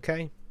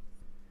 Okay.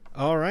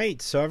 All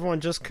right. So everyone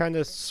just kind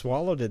of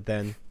swallowed it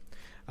then.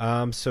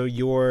 So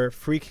your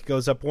freak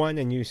goes up 1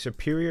 and your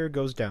superior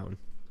goes down.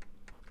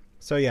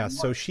 So yeah.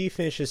 So she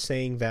finishes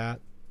saying that.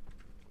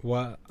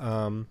 What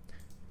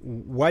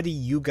do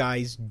you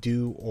guys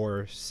do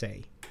or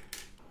say?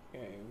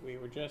 Okay, we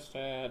were just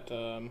at...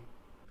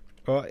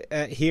 Well,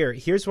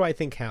 here's what I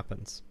think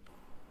happens.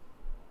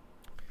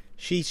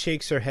 She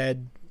shakes her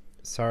head.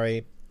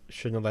 Sorry,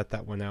 shouldn't have let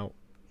that one out.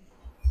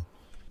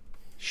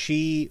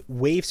 She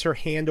waves her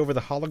hand over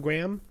the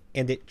hologram,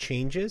 and it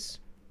changes.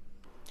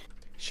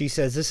 She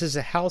says, "This is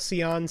a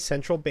Halcyon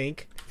central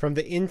bank. From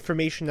the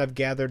information I've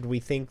gathered, we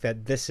think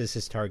that this is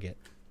his target."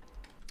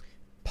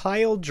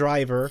 Pile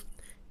Driver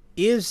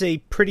is a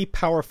pretty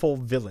powerful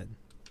villain.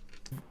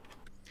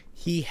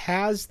 He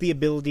has the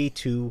ability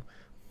to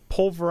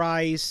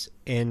pulverize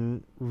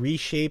and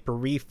reshape or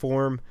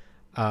reform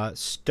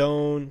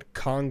stone,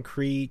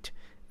 concrete,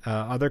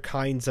 other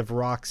kinds of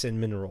rocks and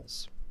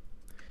minerals.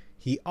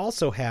 He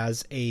also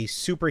has a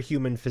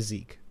superhuman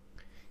physique.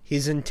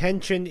 His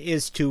intention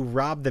is to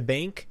rob the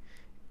bank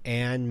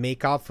and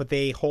make off with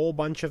a whole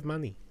bunch of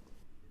money.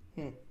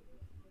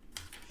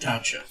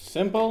 Gotcha.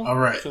 Simple. All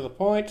right. To the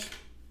point.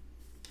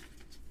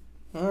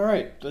 All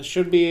right. This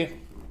should be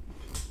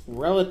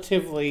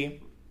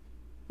relatively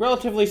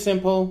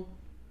simple,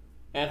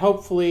 and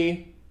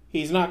hopefully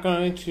he's not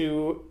going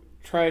to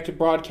try to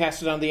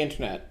broadcast it on the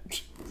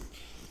internet.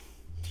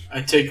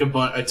 I take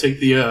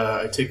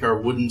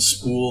our wooden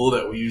spool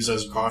that we use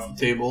as a coffee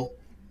table,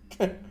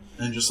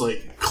 and just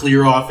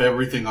clear off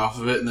everything off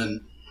of it, and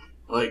then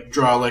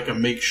draw a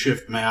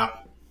makeshift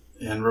map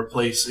and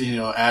replace,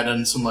 add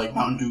in some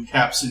Mountain Dew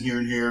caps in here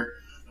and here.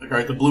 All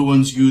right, the blue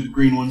one's you, the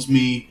green one's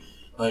me.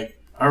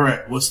 All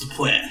right, what's the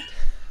plan?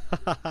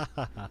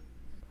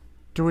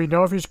 Do we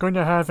know if he's going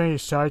to have any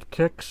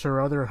sidekicks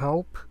or other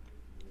help?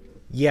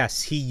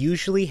 Yes, he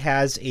usually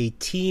has a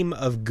team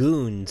of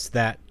goons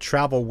that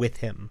travel with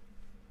him.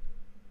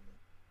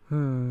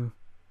 All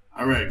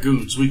right,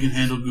 goons. We can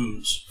handle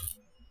goons.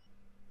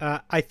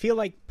 I feel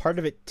like part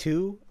of it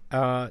too.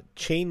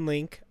 Chain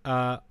link.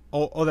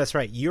 Oh, that's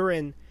right. You're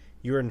in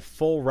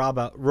full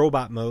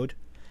robot mode,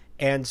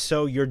 and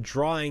so your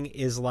drawing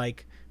is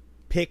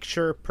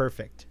picture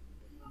perfect.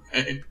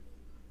 Okay.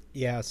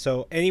 Yeah.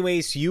 So,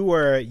 anyways, you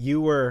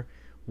were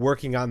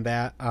working on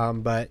that,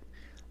 but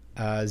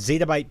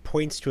Zettabyte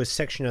points to a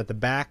section at the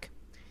back,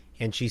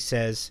 and she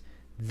says,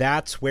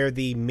 "That's where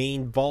the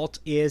main vault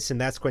is, and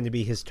that's going to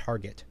be his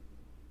target."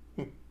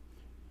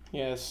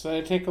 Yes,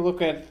 I take a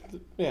look at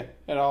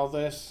all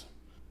this.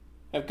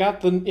 I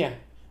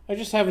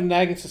just have a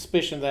nagging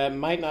suspicion that it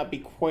might not be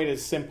quite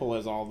as simple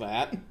as all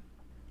that.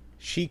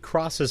 She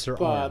crosses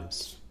her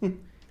arms.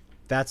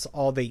 That's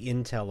all the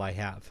intel I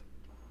have.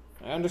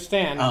 I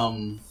understand.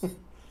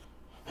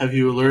 Have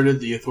you alerted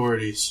the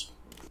authorities?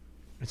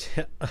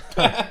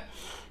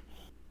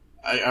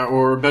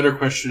 Or a better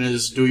question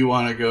is, do we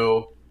want to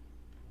go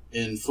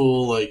in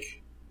full,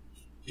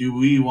 do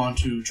we want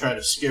to try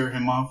to scare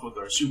him off with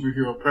our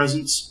superhero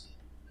presence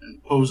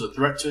and pose a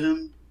threat to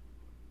him?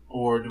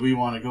 Or do we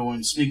want to go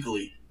in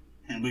sneakily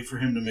and wait for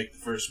him to make the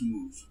first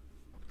move?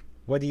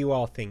 What do you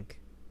all think?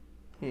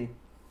 I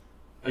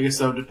guess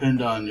that would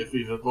depend on if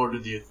we've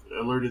alerted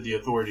the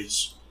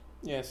authorities.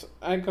 Yes,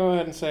 I go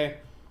ahead and say,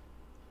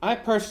 I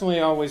personally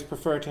always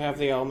prefer to have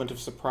the element of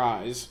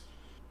surprise.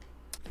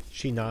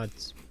 She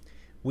nods.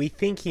 We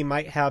think he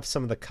might have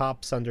some of the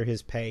cops under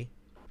his pay.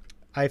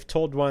 I've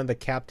told one of the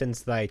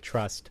captains that I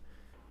trust.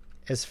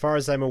 As far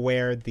as I'm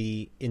aware,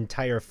 the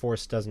entire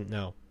force doesn't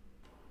know.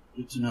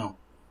 Good to know.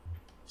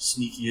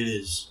 Sneaky it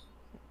is.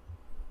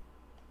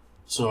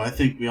 So I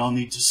think we all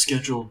need to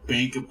schedule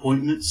bank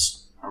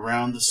appointments. Are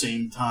around the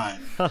same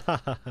time.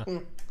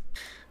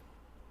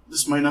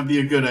 This might not be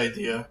a good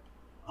idea.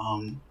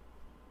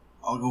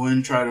 I'll go in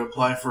and try to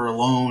apply for a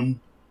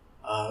loan.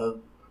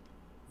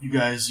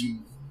 You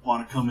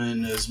want to come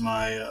in as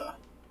my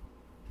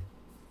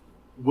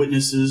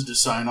witnesses to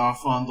sign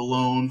off on the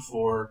loan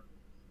for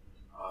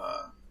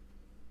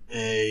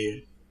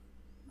a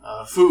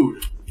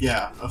food.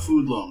 Yeah, a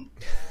food loan.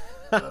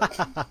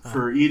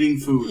 For eating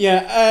food.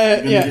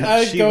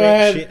 I'd go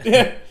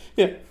ahead.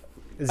 Yeah.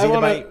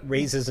 Xenobite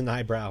raises an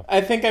eyebrow.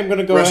 I think I'm going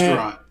to go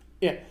Restaurant.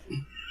 ahead. Yeah.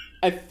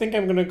 I think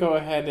I'm going to go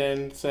ahead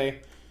and say,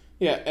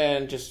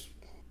 and just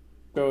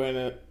go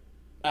in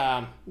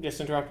and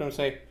just interrupt him and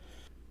say,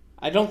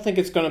 I don't think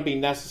it's going to be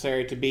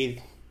necessary to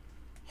be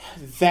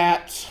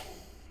that...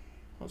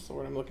 What's the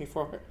word I'm looking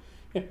for?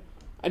 Yeah.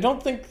 I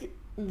don't think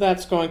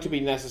that's going to be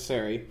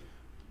necessary.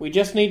 We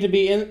just need to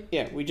be in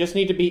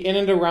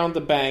and around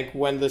the bank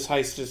when this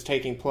heist is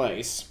taking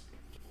place.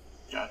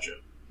 Gotcha.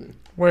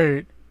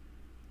 Wait,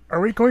 are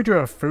we going to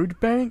a food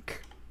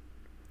bank?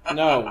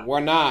 No, we're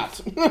not.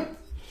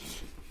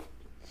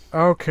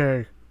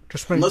 Okay,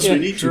 just making Unless we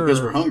need to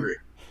because we're hungry.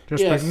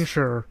 Just making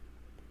sure.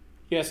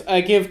 Yes,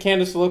 I give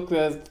Candace a look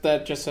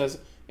that just says,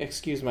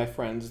 "Excuse my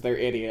friends, they're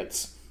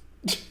idiots."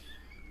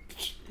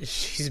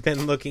 She's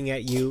been looking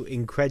at you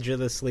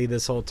incredulously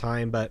this whole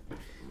time, but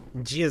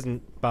she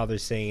doesn't bother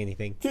saying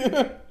anything.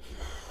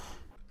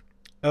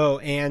 Oh,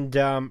 and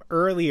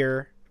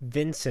earlier,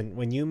 Vincent,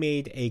 when you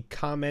made a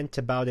comment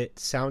about it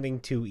sounding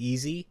too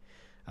easy,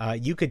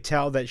 you could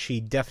tell that she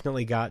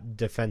definitely got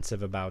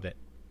defensive about it.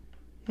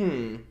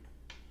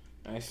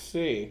 I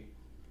see.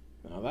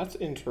 Now that's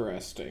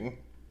interesting.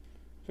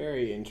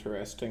 Very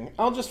interesting.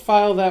 I'll just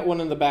file that one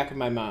in the back of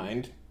my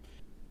mind.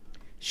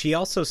 She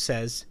also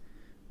says,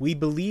 we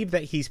believe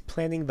that he's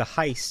planning the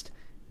heist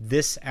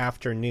this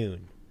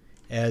afternoon,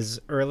 as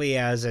early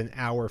as an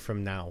hour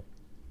from now.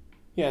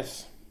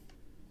 Yes.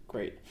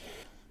 Great.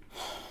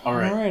 All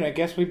right. I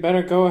guess we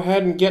better go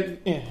ahead and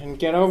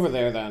get over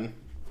there then.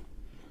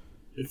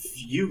 If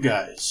you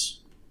guys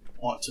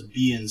want to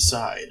be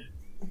inside,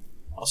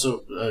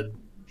 also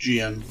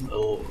GM, a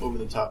little over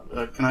the top.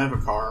 Can I have a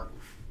car?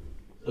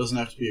 It doesn't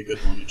have to be a good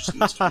one. It just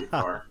needs to be a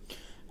car.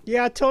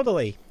 Yeah,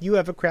 totally. You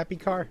have a crappy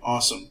car.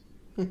 Awesome.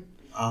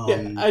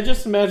 I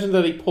just imagine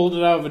that he pulled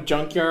it out of a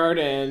junkyard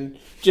and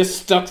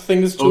just stuck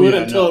things to it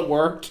until it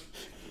worked.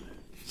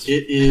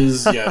 It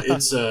is,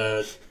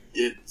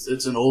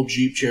 it's an old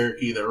Jeep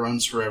Cherokee that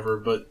runs forever,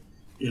 but,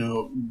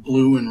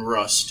 blue and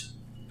rust.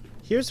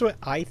 Here's what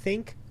I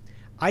think.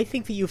 I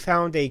think that you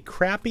found a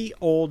crappy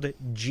old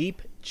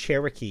Jeep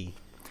Cherokee,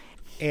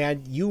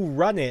 and you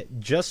run it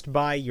just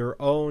by your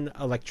own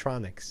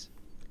electronics.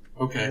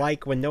 Okay.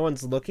 Like when no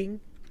one's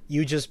looking,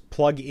 you just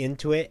plug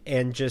into it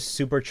and just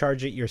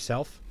supercharge it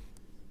yourself.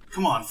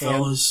 Come on,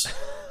 fellas.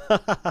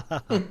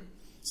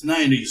 It's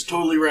 90s,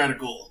 totally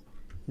radical.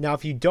 Now,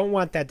 if you don't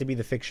want that to be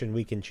the fiction,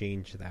 we can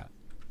change that.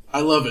 I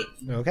love it.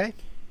 Okay.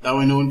 That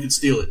way no one can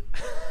steal it.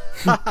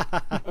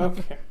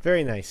 Okay.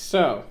 Very nice.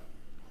 So,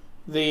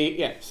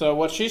 so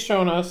what she's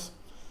shown us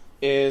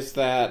is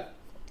that...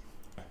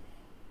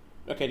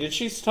 Okay, did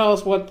she tell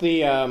us what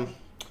the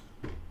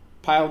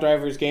pile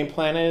driver's game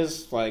plan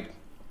is? Like,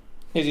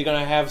 is he going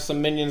to have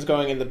some minions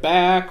going in the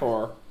back,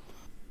 or...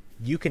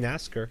 You can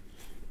ask her.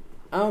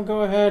 I'll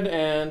go ahead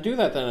and do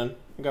that then.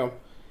 And go,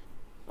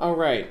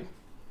 alright.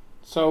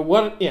 So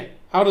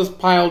how does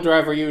pile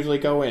driver usually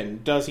go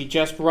in? Does he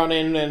just run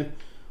in and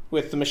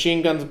with the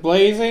machine guns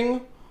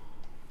blazing?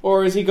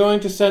 Or is he going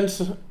to send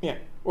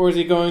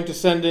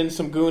in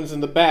some goons in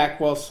the back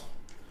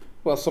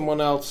while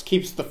someone else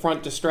keeps the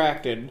front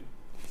distracted?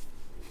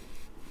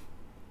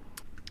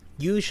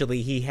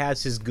 Usually he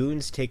has his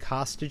goons take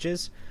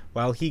hostages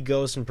while he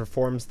goes and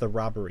performs the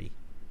robbery.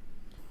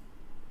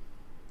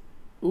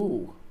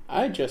 Ooh,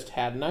 I just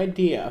had an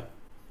idea.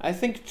 I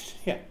think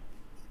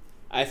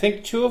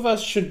two of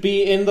us should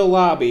be in the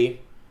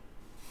lobby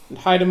and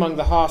hide among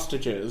the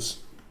hostages.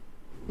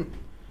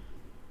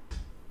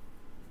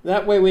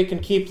 That way we can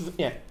keep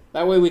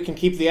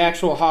the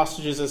actual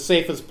hostages as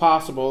safe as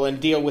possible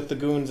and deal with the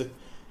goons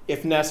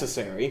if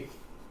necessary.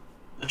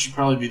 That should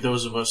probably be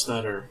those of us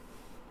that are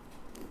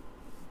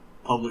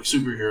public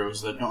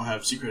superheroes that don't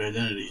have secret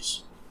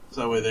identities.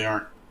 So that way they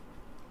aren't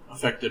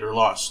affected or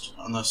lost,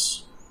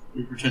 unless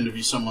we pretend to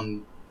be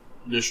someone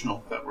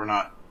additional that we're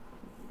not.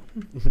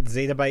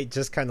 Zetobite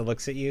just kind of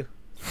looks at you.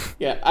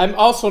 Yeah, I'm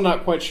also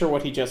not quite sure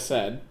what he just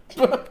said.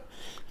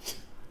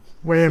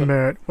 Wait a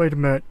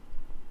minute.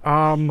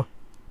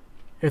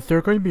 If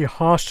they're going to be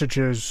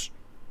hostages,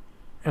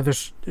 and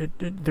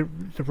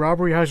the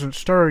robbery hasn't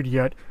started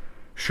yet,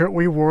 shouldn't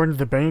we warn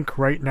the bank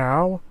right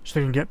now so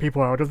they can get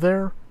people out of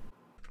there?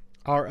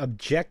 Our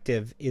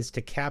objective is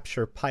to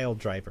capture Pile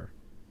Driver.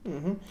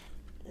 Mm-hmm.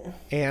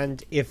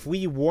 And if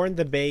we warn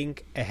the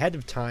bank ahead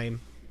of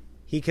time,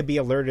 he could be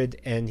alerted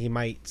and he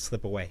might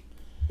slip away.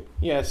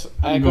 Yes,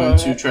 I'm going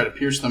to try to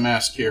pierce the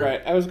mask here.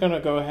 Right, I was going to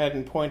go ahead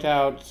and point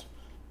out,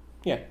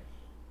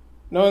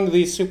 knowing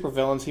these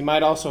supervillains, he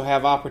might also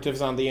have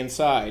operatives on the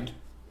inside.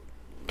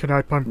 Can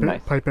I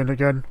pipe in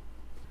again?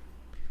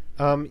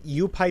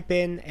 You pipe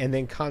in, and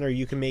then Connor,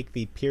 you can make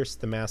the pierce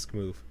the mask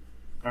move.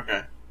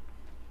 Okay.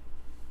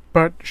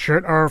 But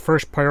should our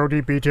first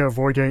priority be to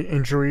avoid any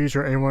injuries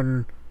or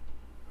anyone,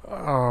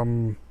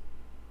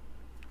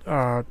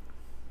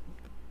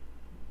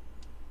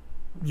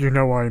 you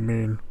know what I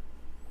mean.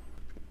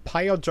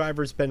 Pile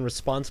Driver's been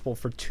responsible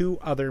for 2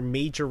 other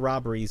major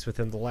robberies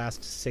within the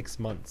last 6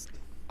 months.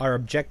 Our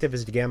objective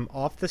is to get him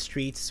off the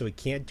streets so he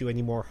can't do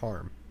any more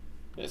harm.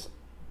 Yes,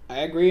 I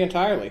agree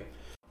entirely.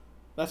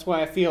 That's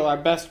why I feel our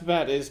best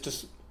bet is to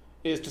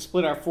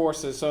split our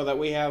forces so that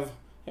we have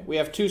 2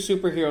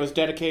 superheroes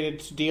dedicated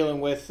to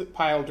dealing with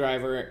Pile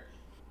Driver,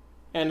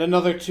 and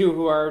another 2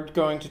 who are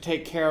going to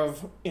take care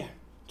of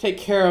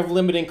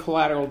limiting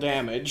collateral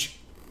damage.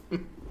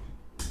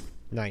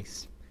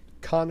 Nice.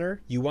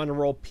 Connor, you want to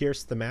roll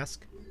pierce the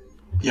mask?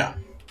 Yeah.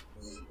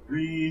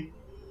 3.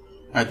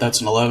 Alright,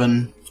 that's an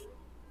 11.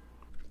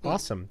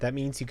 Awesome. That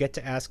means you get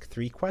to ask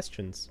 3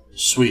 questions.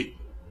 Sweet.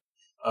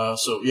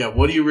 So, yeah,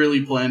 what are you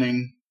really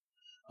planning?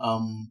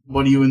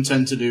 What do you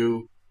intend to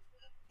do?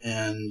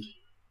 And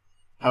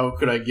how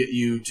could I get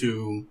you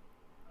to...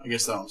 I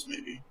guess that one's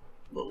maybe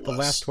a little The less.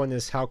 last one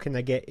is how can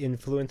I get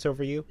influence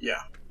over you?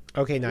 Yeah.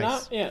 Okay,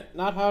 nice.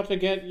 Not how to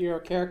get your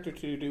character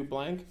to do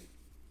blank.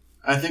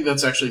 I think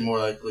that's actually more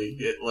likely.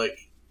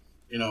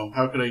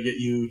 How could I get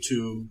you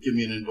to give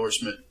me an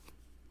endorsement?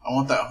 I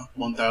want that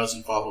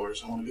 1,000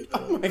 followers. I want to get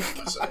that on my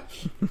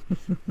site.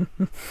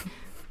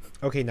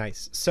 Okay,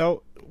 nice.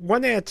 So,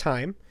 one at a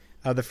time.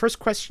 The first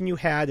question you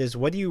had is,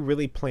 what are you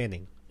really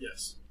planning?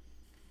 Yes.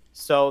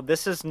 So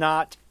this is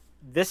not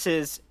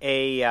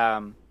necessarily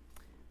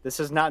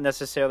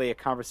a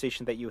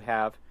conversation that you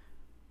have,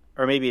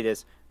 or maybe it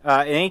is. In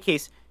any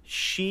case,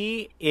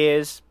 she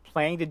is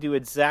planning to do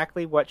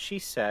exactly what she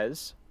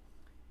says,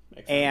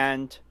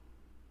 and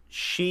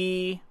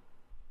she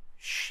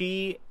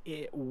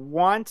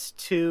wants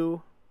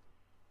to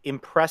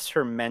impress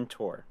her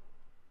mentor,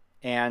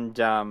 and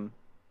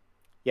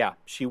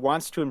she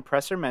wants to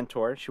impress her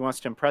mentor. She wants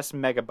to impress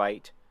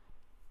Megabyte,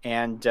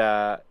 and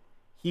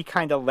he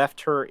kind of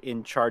left her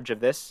in charge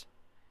of this,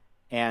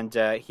 and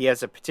he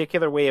has a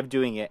particular way of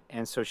doing it,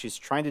 and so she's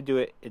trying to do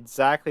it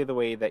exactly the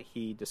way that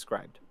he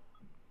described.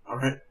 All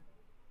right.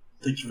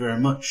 Thank you very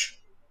much.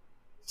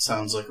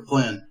 Sounds like a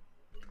plan.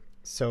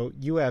 So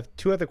you have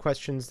 2 other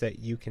questions that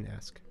you can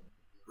ask.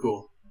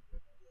 Cool.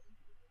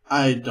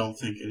 I don't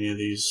think any of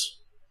these.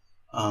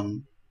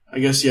 I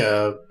guess,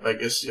 yeah.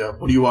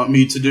 What do you want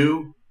me to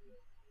do?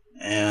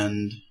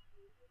 And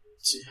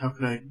let's see, how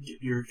could I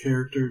get your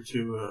character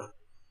to?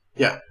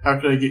 How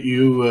could I get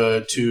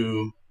you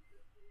to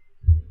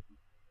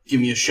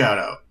give me a shout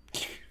out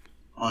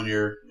on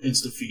your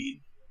Insta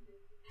feed?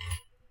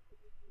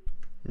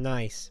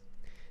 Nice.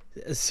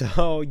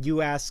 So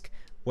you ask,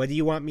 what do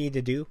you want me to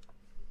do?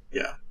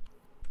 Yeah.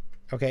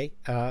 Okay.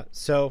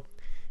 So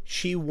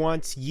she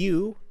wants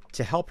you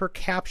to help her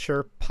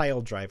capture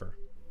Pile Driver.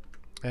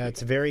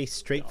 It's very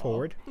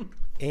straightforward.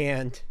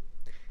 And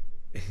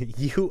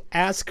you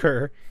ask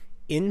her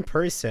in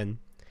person,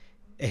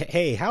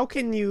 hey, how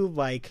can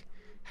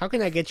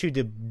I get you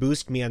to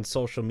boost me on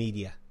social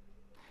media?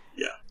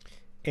 Yeah.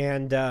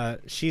 And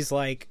she's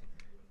like,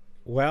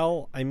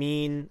 well, I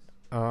mean,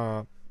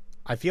 I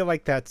feel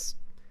like that's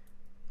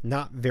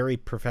not very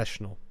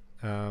professional.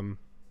 I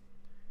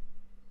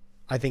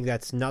think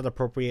that's not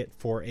appropriate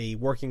for a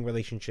working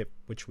relationship,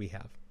 which we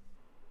have.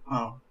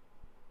 Oh.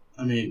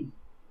 I mean,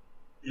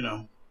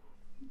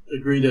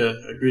 agree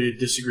to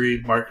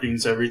disagree.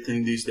 Marketing's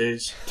everything these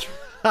days.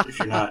 If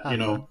you're not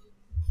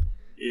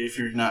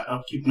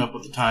keeping up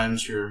with the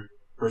times, your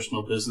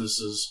personal business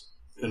is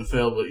gonna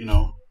fail. But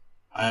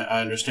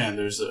I understand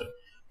there's a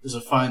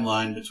fine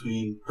line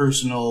between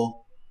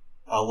personal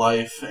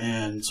life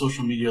and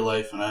social media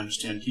life, and I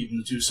understand keeping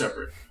the 2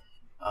 separate.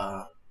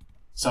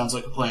 Sounds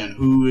like a plan.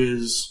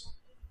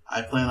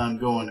 I plan on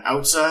going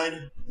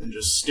outside and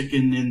just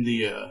sticking in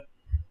the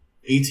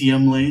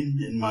ATM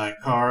lane in my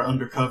car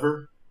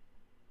undercover.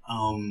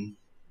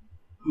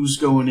 Who's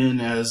going in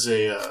as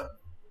a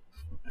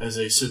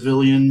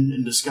civilian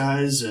in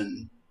disguise,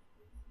 and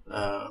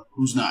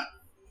who's not?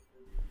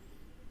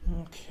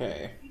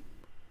 Okay.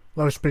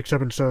 Love speaks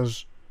up and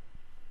says,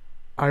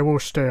 I will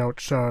stay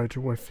outside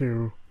with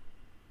you.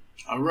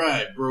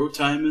 Alright, bro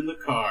time in the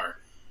car.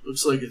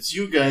 Looks like it's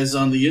you guys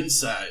on the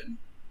inside.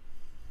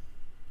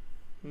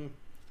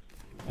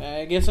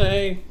 I guess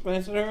I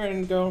glance at her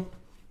and go,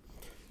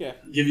 yeah.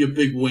 Give you a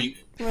big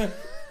wink.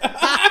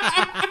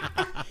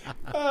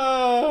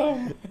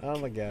 Oh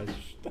my gosh.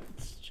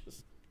 That's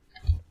just...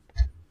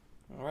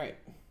 Alright.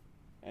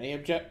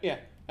 Yeah,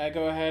 I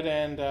go ahead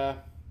and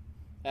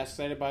ask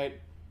Cenobite,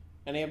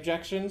 any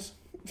objections?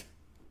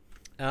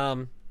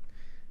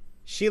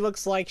 She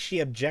looks like she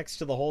objects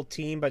to the whole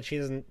team, but she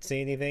doesn't say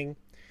anything.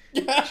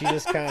 She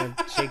just kind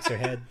of shakes her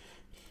head.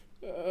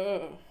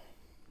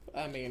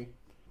 I mean,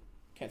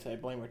 can't say I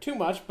blame her too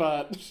much,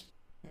 but...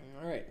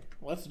 Alright,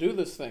 let's do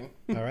this thing.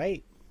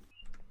 Alright.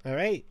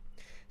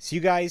 So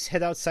you guys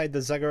head outside the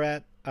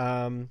Zuggurat.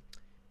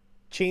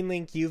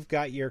 Chainlink, you've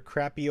got your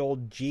crappy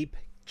old Jeep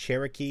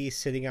Cherokee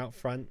sitting out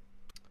front.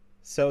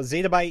 So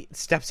Zettabyte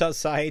steps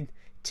outside,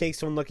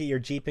 takes one look at your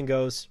Jeep and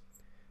goes,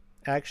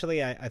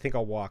 actually, I think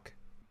I'll walk.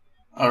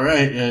 All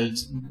right,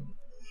 it's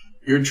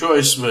your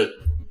choice, but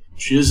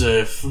he is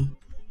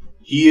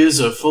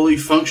a fully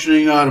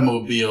functioning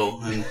automobile,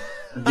 and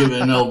give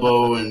it an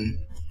elbow, and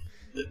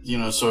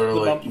sort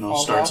of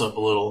starts up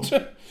a little.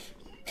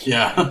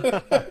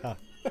 Yeah,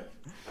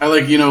 I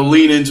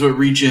lean into it,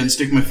 reach in,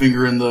 stick my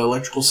finger in the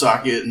electrical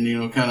socket,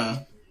 and kind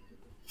of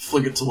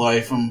flick it to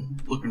life. I'm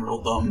looking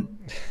real dumb.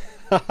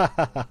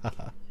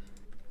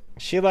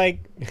 She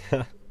makes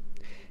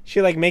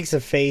a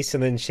face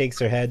and then shakes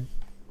her head.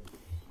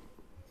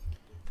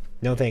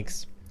 No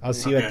thanks. I'll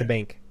see you at the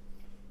bank.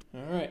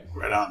 All right.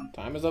 Right on.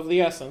 Time is of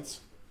the essence.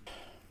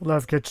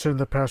 Lev gets in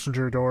the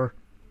passenger door.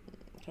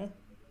 Okay.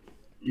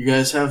 You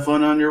guys have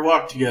fun on your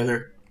walk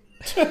together.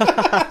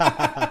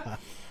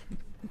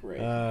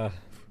 Great. All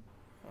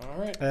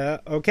right.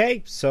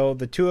 Okay, so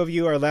the two of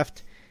you are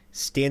left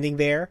standing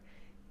there,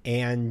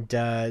 and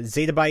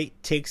Zettabyte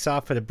takes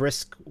off at a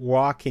brisk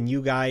walk, and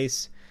you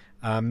guys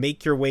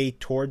make your way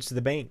towards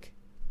the bank.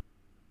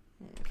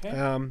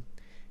 Okay.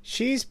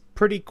 She's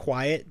pretty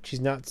quiet. She's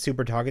not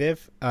super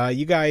talkative.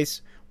 You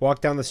guys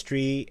walk down the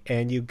street,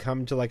 and you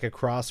come to like a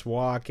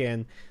crosswalk,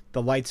 and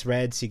the light's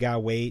red, so you gotta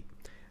wait.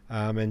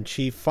 And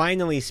she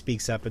finally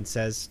speaks up and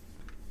says,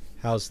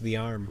 "How's the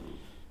arm?"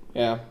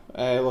 Yeah,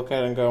 I look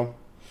at it and go,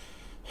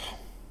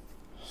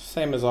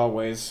 same as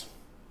always.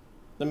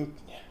 The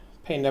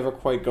pain never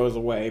quite goes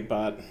away,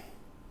 but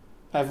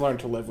I've learned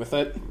to live with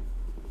it.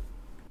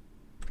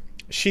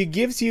 She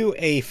gives you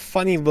a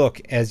funny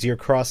look as you're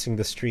crossing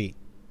the street.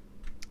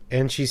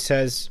 And she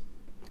says,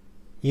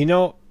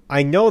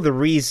 I know the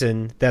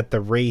reason that the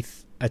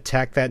Wraith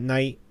attacked that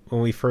night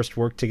when we first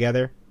worked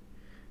together.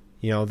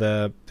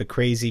 The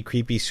crazy,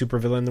 creepy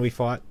supervillain that we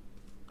fought.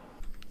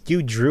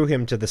 You drew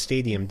him to the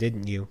stadium,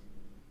 didn't you?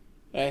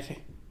 I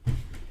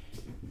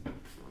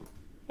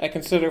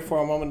consider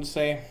for a moment to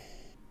say,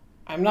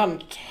 I'm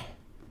not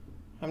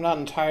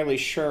entirely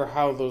sure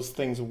how those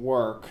things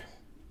work,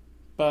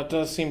 but it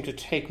does seem to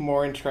take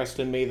more interest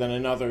in me than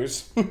in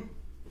others.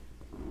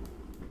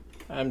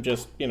 I'm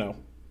just, Yeah,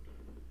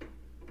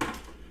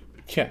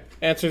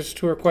 answers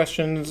to her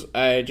questions,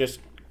 I just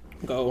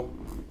go,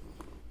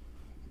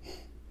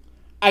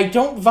 I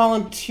don't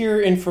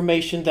volunteer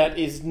information that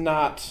is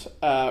not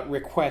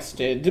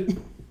requested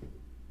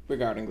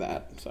regarding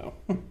that, so.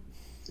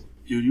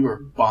 Dude, you are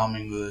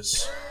bombing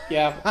this.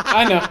 Yeah,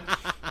 I know.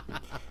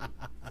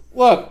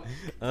 Look,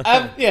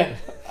 I'm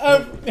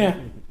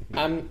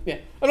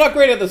not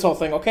great at this whole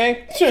thing,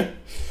 okay?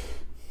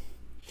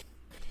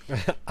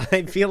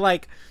 I feel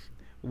like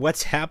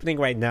what's happening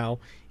right now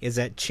is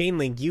that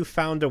Chainlink, you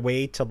found a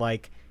way to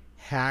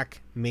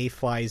hack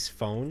Mayfly's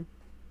phone.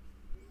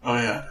 Oh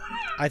yeah.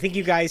 I think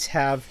you guys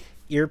have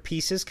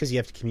earpieces because you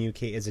have to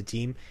communicate as a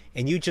team,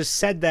 and you just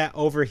said that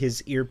over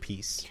his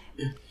earpiece.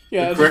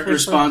 Yeah. The correct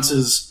response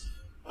is,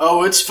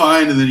 "Oh, it's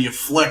fine," and then you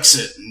flex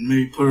it and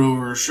maybe put it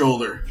over her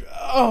shoulder.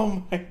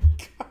 Oh my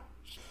god.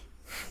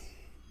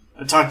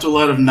 I talk to a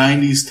lot of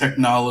 '90s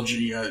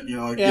technology. I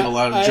get a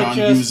lot of John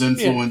Hughes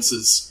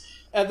influences.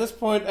 Yeah. At this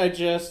point, I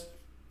just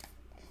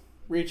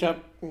reach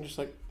up and just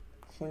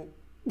clink.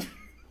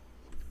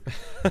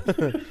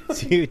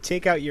 So you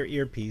take out your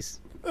earpiece.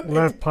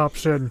 Lev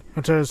pops in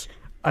and says,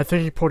 I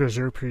think he put his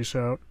earpiece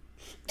out.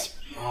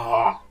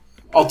 I'll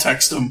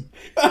text him.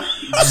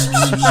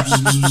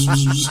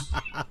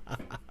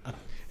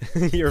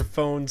 Your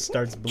phone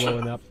starts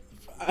blowing up.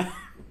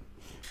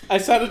 I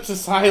set it to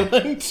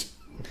silent.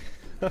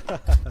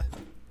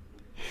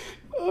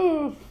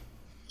 Oh.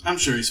 I'm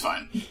sure he's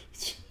fine.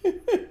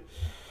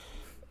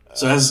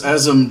 So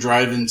as I'm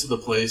driving to the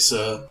place,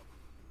 I'll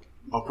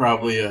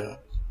probably,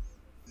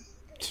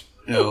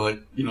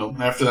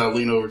 after that, I'll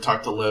lean over,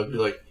 talk to Lev, be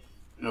like,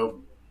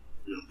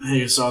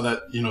 hey, I saw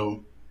that,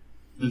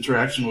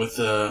 interaction with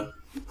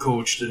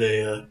Coach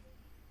today.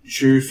 You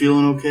sure you're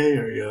feeling okay?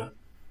 Are you?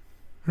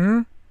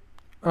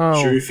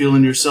 Oh. Sure you're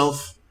feeling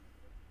yourself?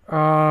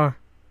 Yeah,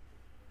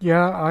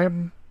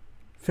 I'm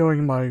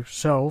feeling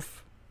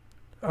myself.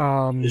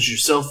 Is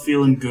yourself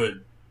feeling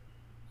good?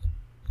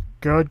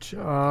 Good?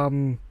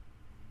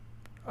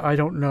 I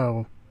don't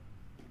know.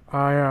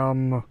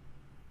 I'm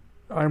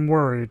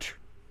worried.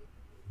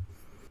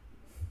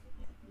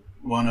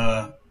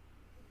 Wanna...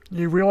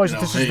 You realize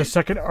this is the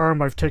second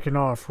arm I've taken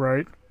off,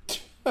 right?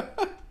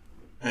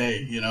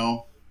 Hey,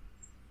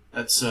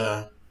 that's,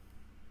 a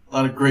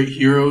lot of great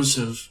heroes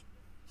have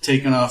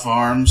taken off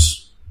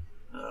arms.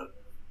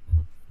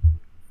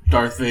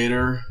 Darth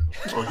Vader,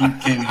 well, he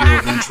came here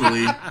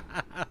eventually.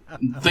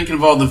 Thinking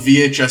of all the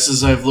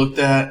VHSs I've looked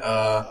at,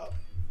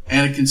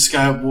 Anakin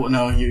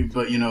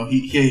Skywalker,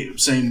 he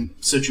same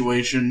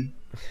situation.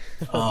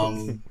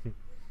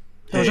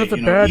 Those are the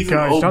bad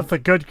guys, not the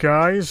good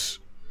guys.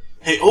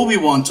 Hey,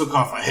 Obi-Wan took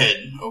off a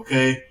head,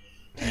 okay?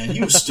 And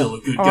he was still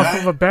a good guy. Off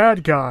of a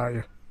bad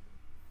guy.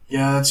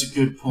 Yeah, that's a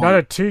good point. Not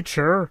a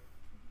teacher.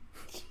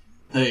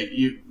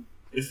 Hey,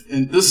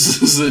 and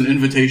this is an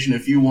invitation.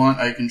 If you want,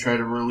 I can try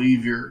to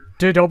relieve your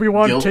Did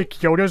Obi-Wan take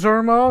Yoda's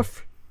arm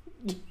off?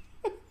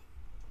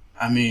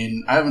 I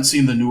mean, I haven't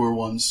seen the newer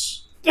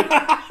ones.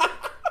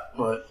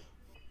 But,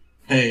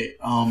 hey,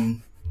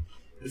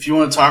 if you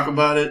want to talk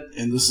about it,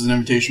 and this is an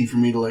invitation for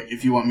me to, like,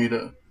 if you want me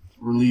to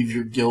relieve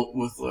your guilt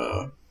with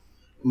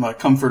my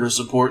comfort or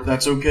support,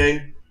 that's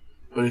okay.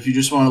 But if you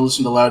just want to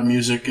listen to loud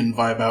music and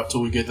vibe out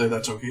till we get there,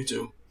 that's okay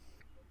too.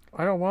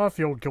 I don't want to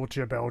feel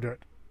guilty about it.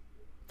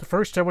 The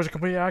first time was a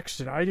complete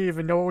accident. I didn't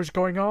even know what was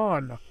going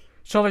on.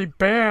 Suddenly,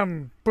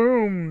 bam,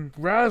 boom,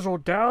 razzle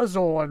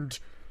dazzle, and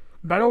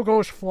metal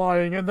goes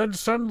flying, and then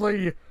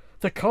suddenly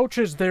the coach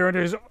is there and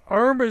his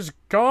arm is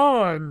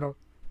gone.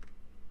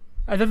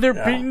 And then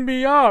they're beating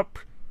me up.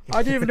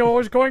 I didn't even know what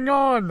was going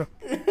on.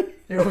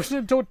 It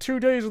wasn't until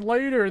 2 days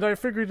later that I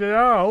figured it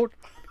out.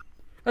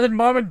 And then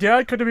Mom and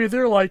Dad come to me,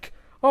 they're like,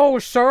 "Oh,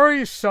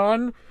 sorry,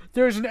 son.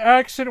 There's an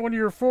accident when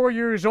you were 4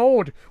 years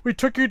old. We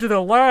took you to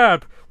the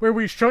lab where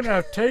we shouldn't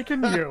have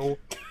taken you.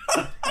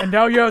 And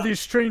now you have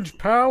these strange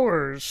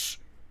powers."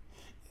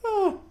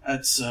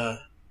 That's,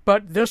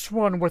 But this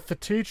one with the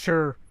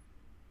teacher,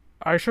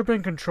 I should have been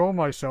in control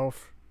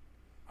myself.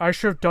 I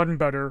should have done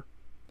better.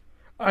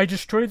 I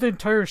destroyed the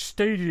entire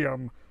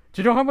stadium.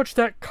 Do you know how much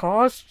that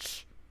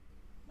costs?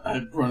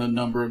 I'd run a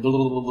number.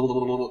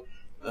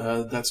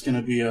 That's going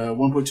to be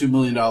 $1.2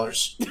 million.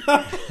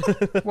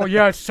 Well,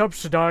 yeah, it's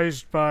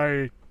subsidized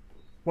by,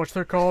 what's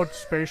they're called?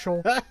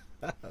 Spatial?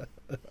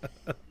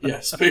 Yeah,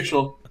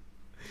 spatial.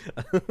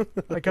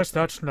 I guess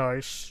that's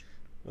nice.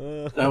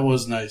 That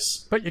was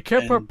nice. But you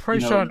can't put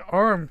price on an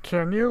arm,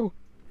 can you?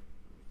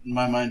 In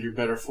my mind, you're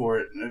better for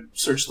it.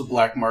 Search the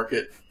black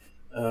market.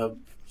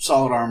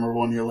 Solid armor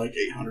one, you're like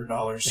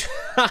 $800.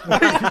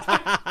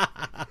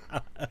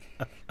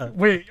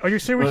 Wait, are you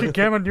saying we should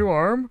get him a new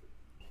arm?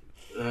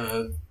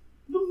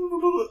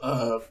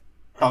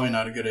 Probably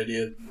not a good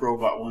idea.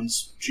 Robot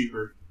one's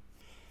cheaper.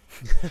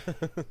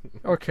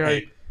 Okay.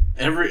 Hey,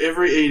 every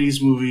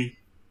 80s movie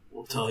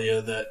will tell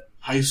you that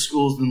high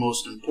school is the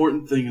most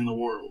important thing in the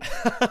world.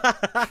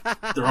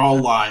 They're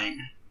all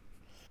lying.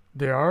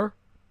 They are?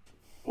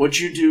 What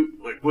you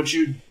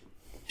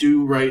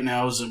do right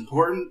now is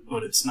important,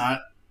 but it's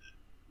not.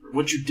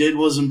 What you did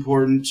was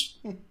important.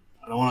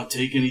 I don't want to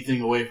take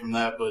anything away from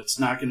that, but it's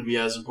not going to be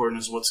as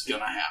important as what's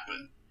going to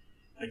happen.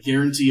 I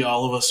guarantee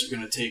all of us are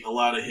going to take a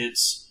lot of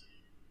hits.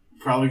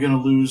 Probably going to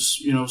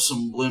lose,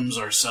 some limbs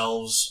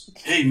ourselves.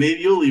 Hey,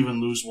 maybe you'll even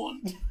lose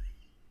one.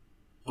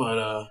 But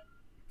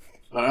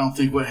I don't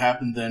think what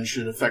happened then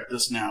should affect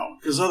us now,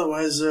 because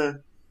otherwise,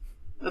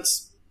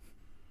 it's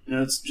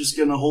just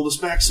going to hold us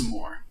back some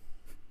more.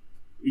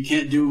 We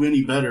can't do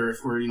any better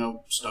if we're,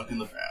 stuck in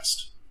the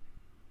past.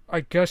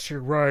 I guess you're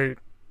right.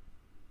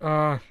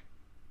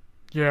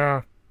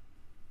 Yeah.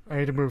 I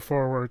need to move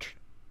forward.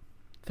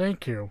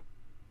 Thank you.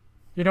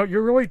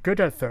 You're really good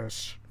at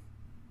this.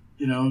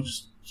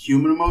 Just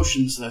human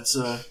emotions. That's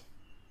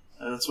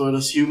what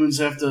us humans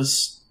have to,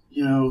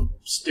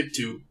 stick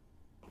to.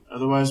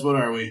 Otherwise, what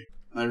are we?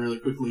 I really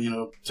quickly,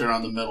 turn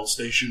on the metal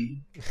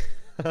station.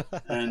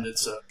 And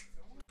it's,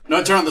 no,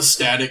 I turn on the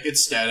static.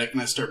 It's static,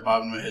 and I start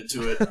bobbing my head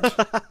to it.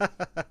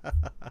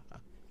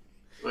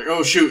 Like,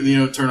 oh, shoot,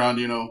 and, turn on,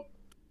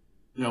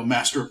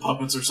 Master of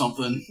Puppets or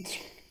something.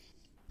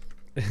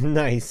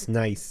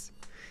 Nice.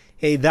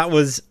 Hey, that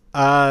was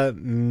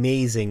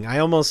amazing. I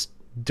almost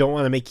don't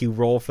want to make you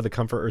roll for the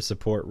comfort or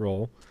support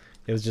roll.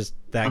 It was just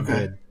that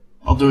good.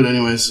 I'll do it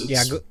anyways.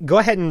 Yeah, go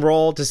ahead and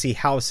roll to see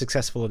how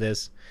successful it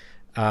is.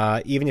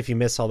 Even if you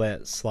miss all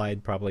that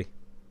slide, probably.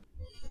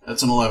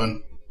 That's an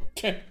 11.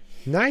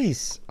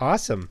 Nice.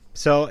 Awesome.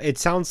 So it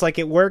sounds like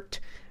it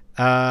worked.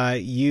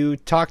 You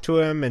talked to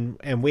him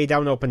and Way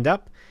Down opened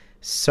up.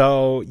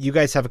 So you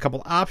guys have a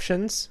couple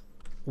options.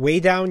 Way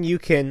Down, you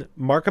can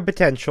mark a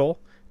potential,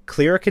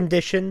 clear a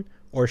condition,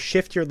 or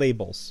shift your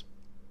labels.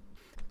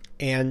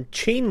 And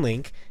Chain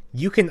Link,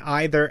 you can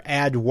either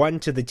add one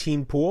to the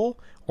team pool,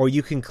 or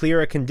you can clear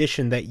a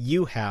condition that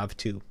you have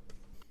too.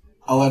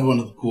 I'll add one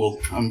to the pool.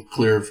 I'm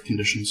clear of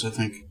conditions, I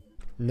think.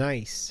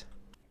 Nice.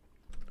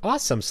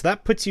 Awesome. So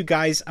that puts you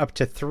guys up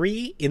to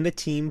 3 in the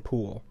team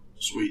pool.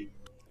 Sweet.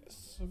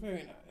 So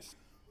very nice.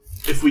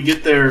 If we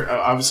get there,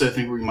 obviously I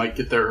think we might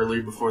get there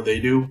early before they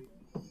do.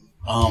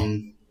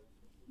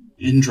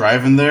 In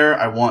driving there,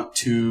 I want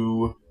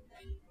to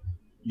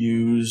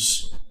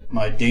use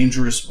my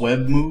dangerous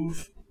web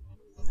move.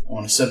 I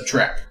want to set a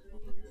trap.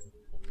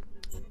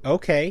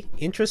 Okay,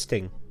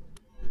 interesting.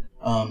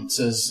 It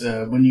says,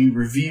 when you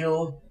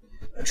reveal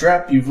a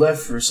trap you've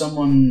left for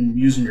someone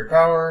using your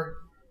power,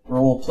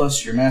 roll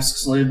plus your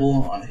mask's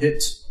label on a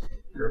hit.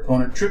 Your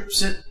opponent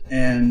trips it,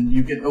 and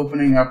you get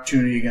opening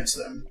opportunity against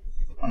them.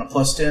 On a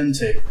plus 10,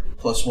 take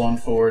plus 1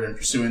 forward, and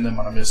pursuing them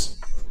on a miss.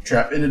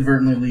 Trap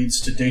inadvertently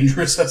leads to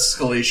dangerous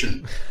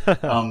escalation.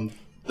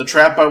 The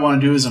trap I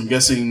want to do is, I'm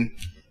guessing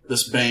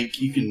this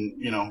bank, you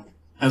can,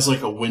 has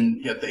like a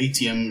at the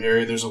ATM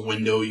area, there's a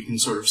window you can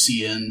sort of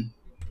see in,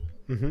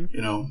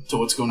 to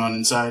what's going on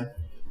inside.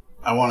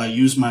 I want to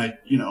use my,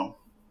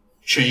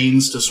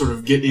 chains to sort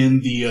of get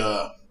in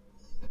the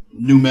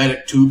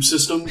pneumatic tube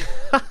system.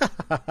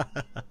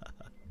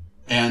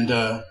 And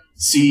and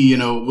see,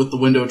 with the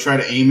window, try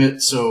to aim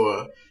it.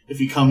 So if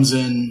he comes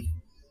in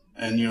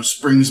and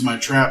springs my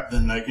trap,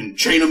 then I can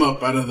chain him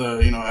up out of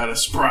out of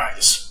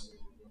surprise.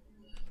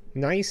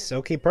 Nice.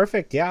 Okay,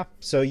 perfect. Yeah.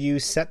 So you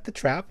set the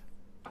trap,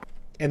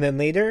 and then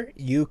later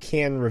you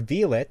can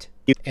reveal it,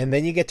 and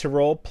then you get to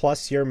roll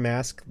plus your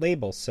mask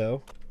label.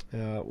 So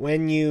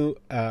when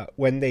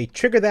they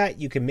trigger that,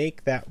 you can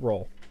make that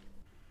roll.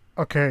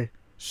 Okay,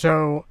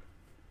 so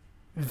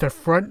the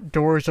front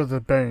doors of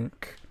the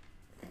bank,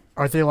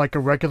 are they like a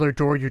regular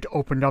door you'd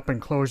open up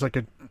and close, like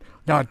a,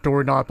 not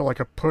doorknob, but like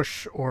a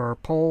push or a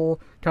pull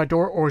kind of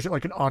door, or is it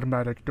like an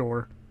automatic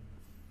door?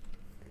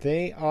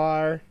 They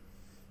are...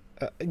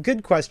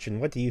 good question.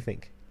 What do you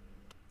think?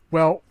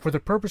 Well, for the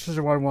purposes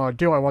of what I want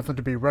to do, I want them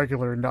to be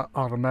regular, not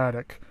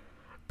automatic.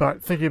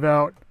 But thinking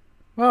about,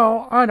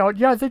 well, I don't know,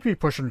 yeah, they'd be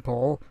push and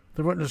pull.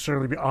 They wouldn't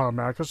necessarily be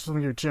automatic. That's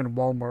something you'd see in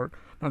Walmart,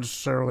 not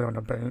necessarily on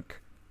a bank.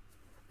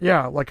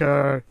 Yeah, like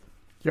a,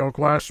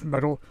 glass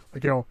metal,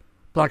 like,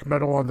 black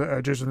metal on the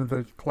edges and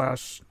then the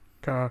glass,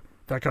 that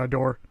kind of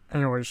door.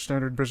 Anyways,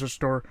 standard business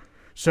door.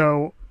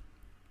 So,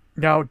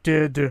 now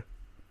did,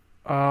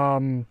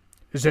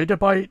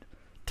 Zetabite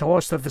tell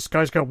us that this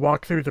guy's gonna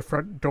walk through the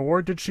front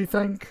door, did she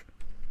think?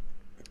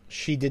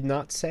 She did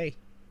not say.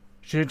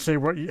 She didn't say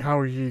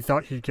how he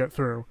thought he'd get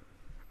through.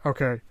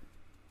 Okay.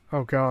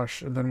 Oh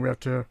gosh, and then we have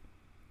to...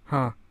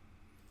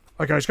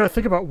 Okay, I just gotta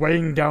think about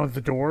weighing down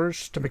the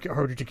doors to make it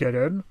harder to get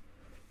in,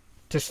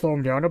 to slow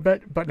them down a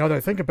bit, but now that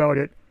I think about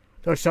it,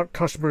 that'll stop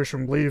customers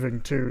from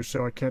leaving too,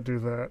 so I can't do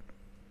that.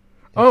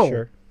 Oh,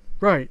 sure.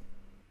 Right.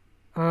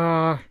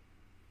 Nah,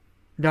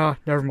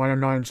 never mind, I'm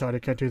not inside, I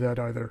can't do that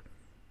either.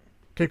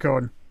 Keep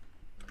going.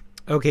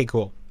 Okay,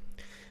 cool.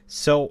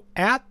 So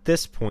at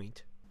this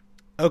point,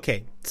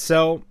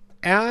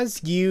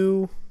 as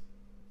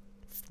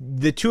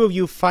the two of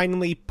you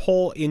finally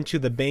pull into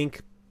the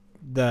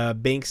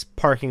bank's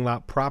parking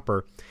lot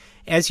proper,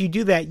 as you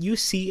do that, you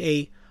see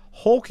a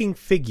hulking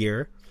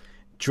figure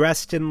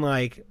dressed in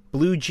like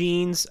blue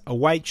jeans, a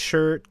white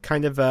shirt,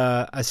 kind of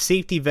a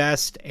safety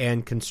vest,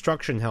 and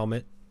construction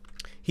helmet.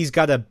 He's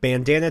got a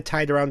bandana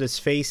tied around his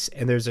face,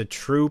 and there's a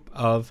troop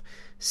of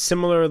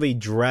similarly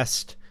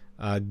dressed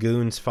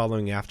goons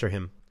following after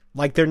him.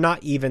 Like they're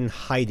not even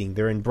hiding.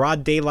 They're in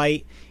broad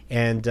daylight,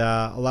 and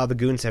a lot of the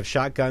goons have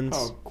shotguns.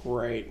 Oh,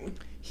 great.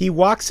 He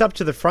walks up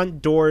to the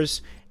front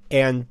doors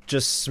and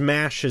just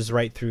smashes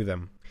right through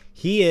them.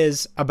 He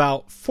is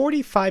about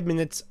 45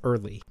 minutes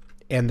early,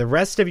 and the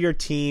rest of your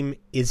team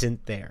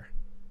isn't there.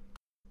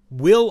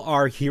 Will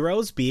our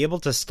heroes be able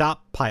to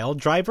stop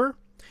Piledriver?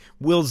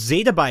 Will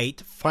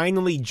Zetabite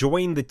finally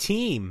join the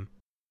team?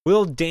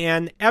 Will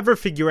Dan ever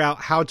figure out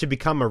how to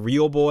become a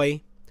real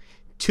boy?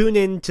 Tune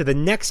in to the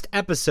next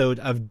episode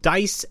of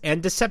Dice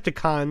and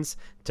Decepticons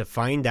to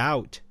find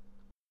out.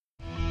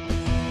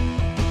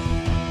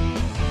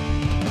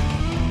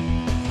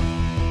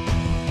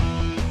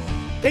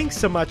 Thanks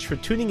so much for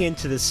tuning in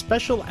to this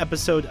special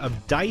episode of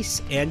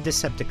Dice and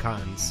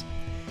Decepticons.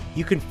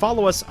 You can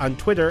follow us on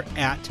Twitter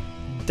at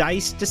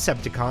Dice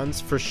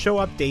Decepticons for show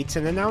updates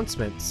and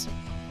announcements.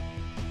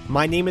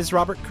 My name is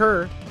Robert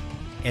Kerr,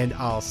 and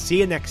I'll see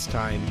you next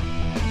time.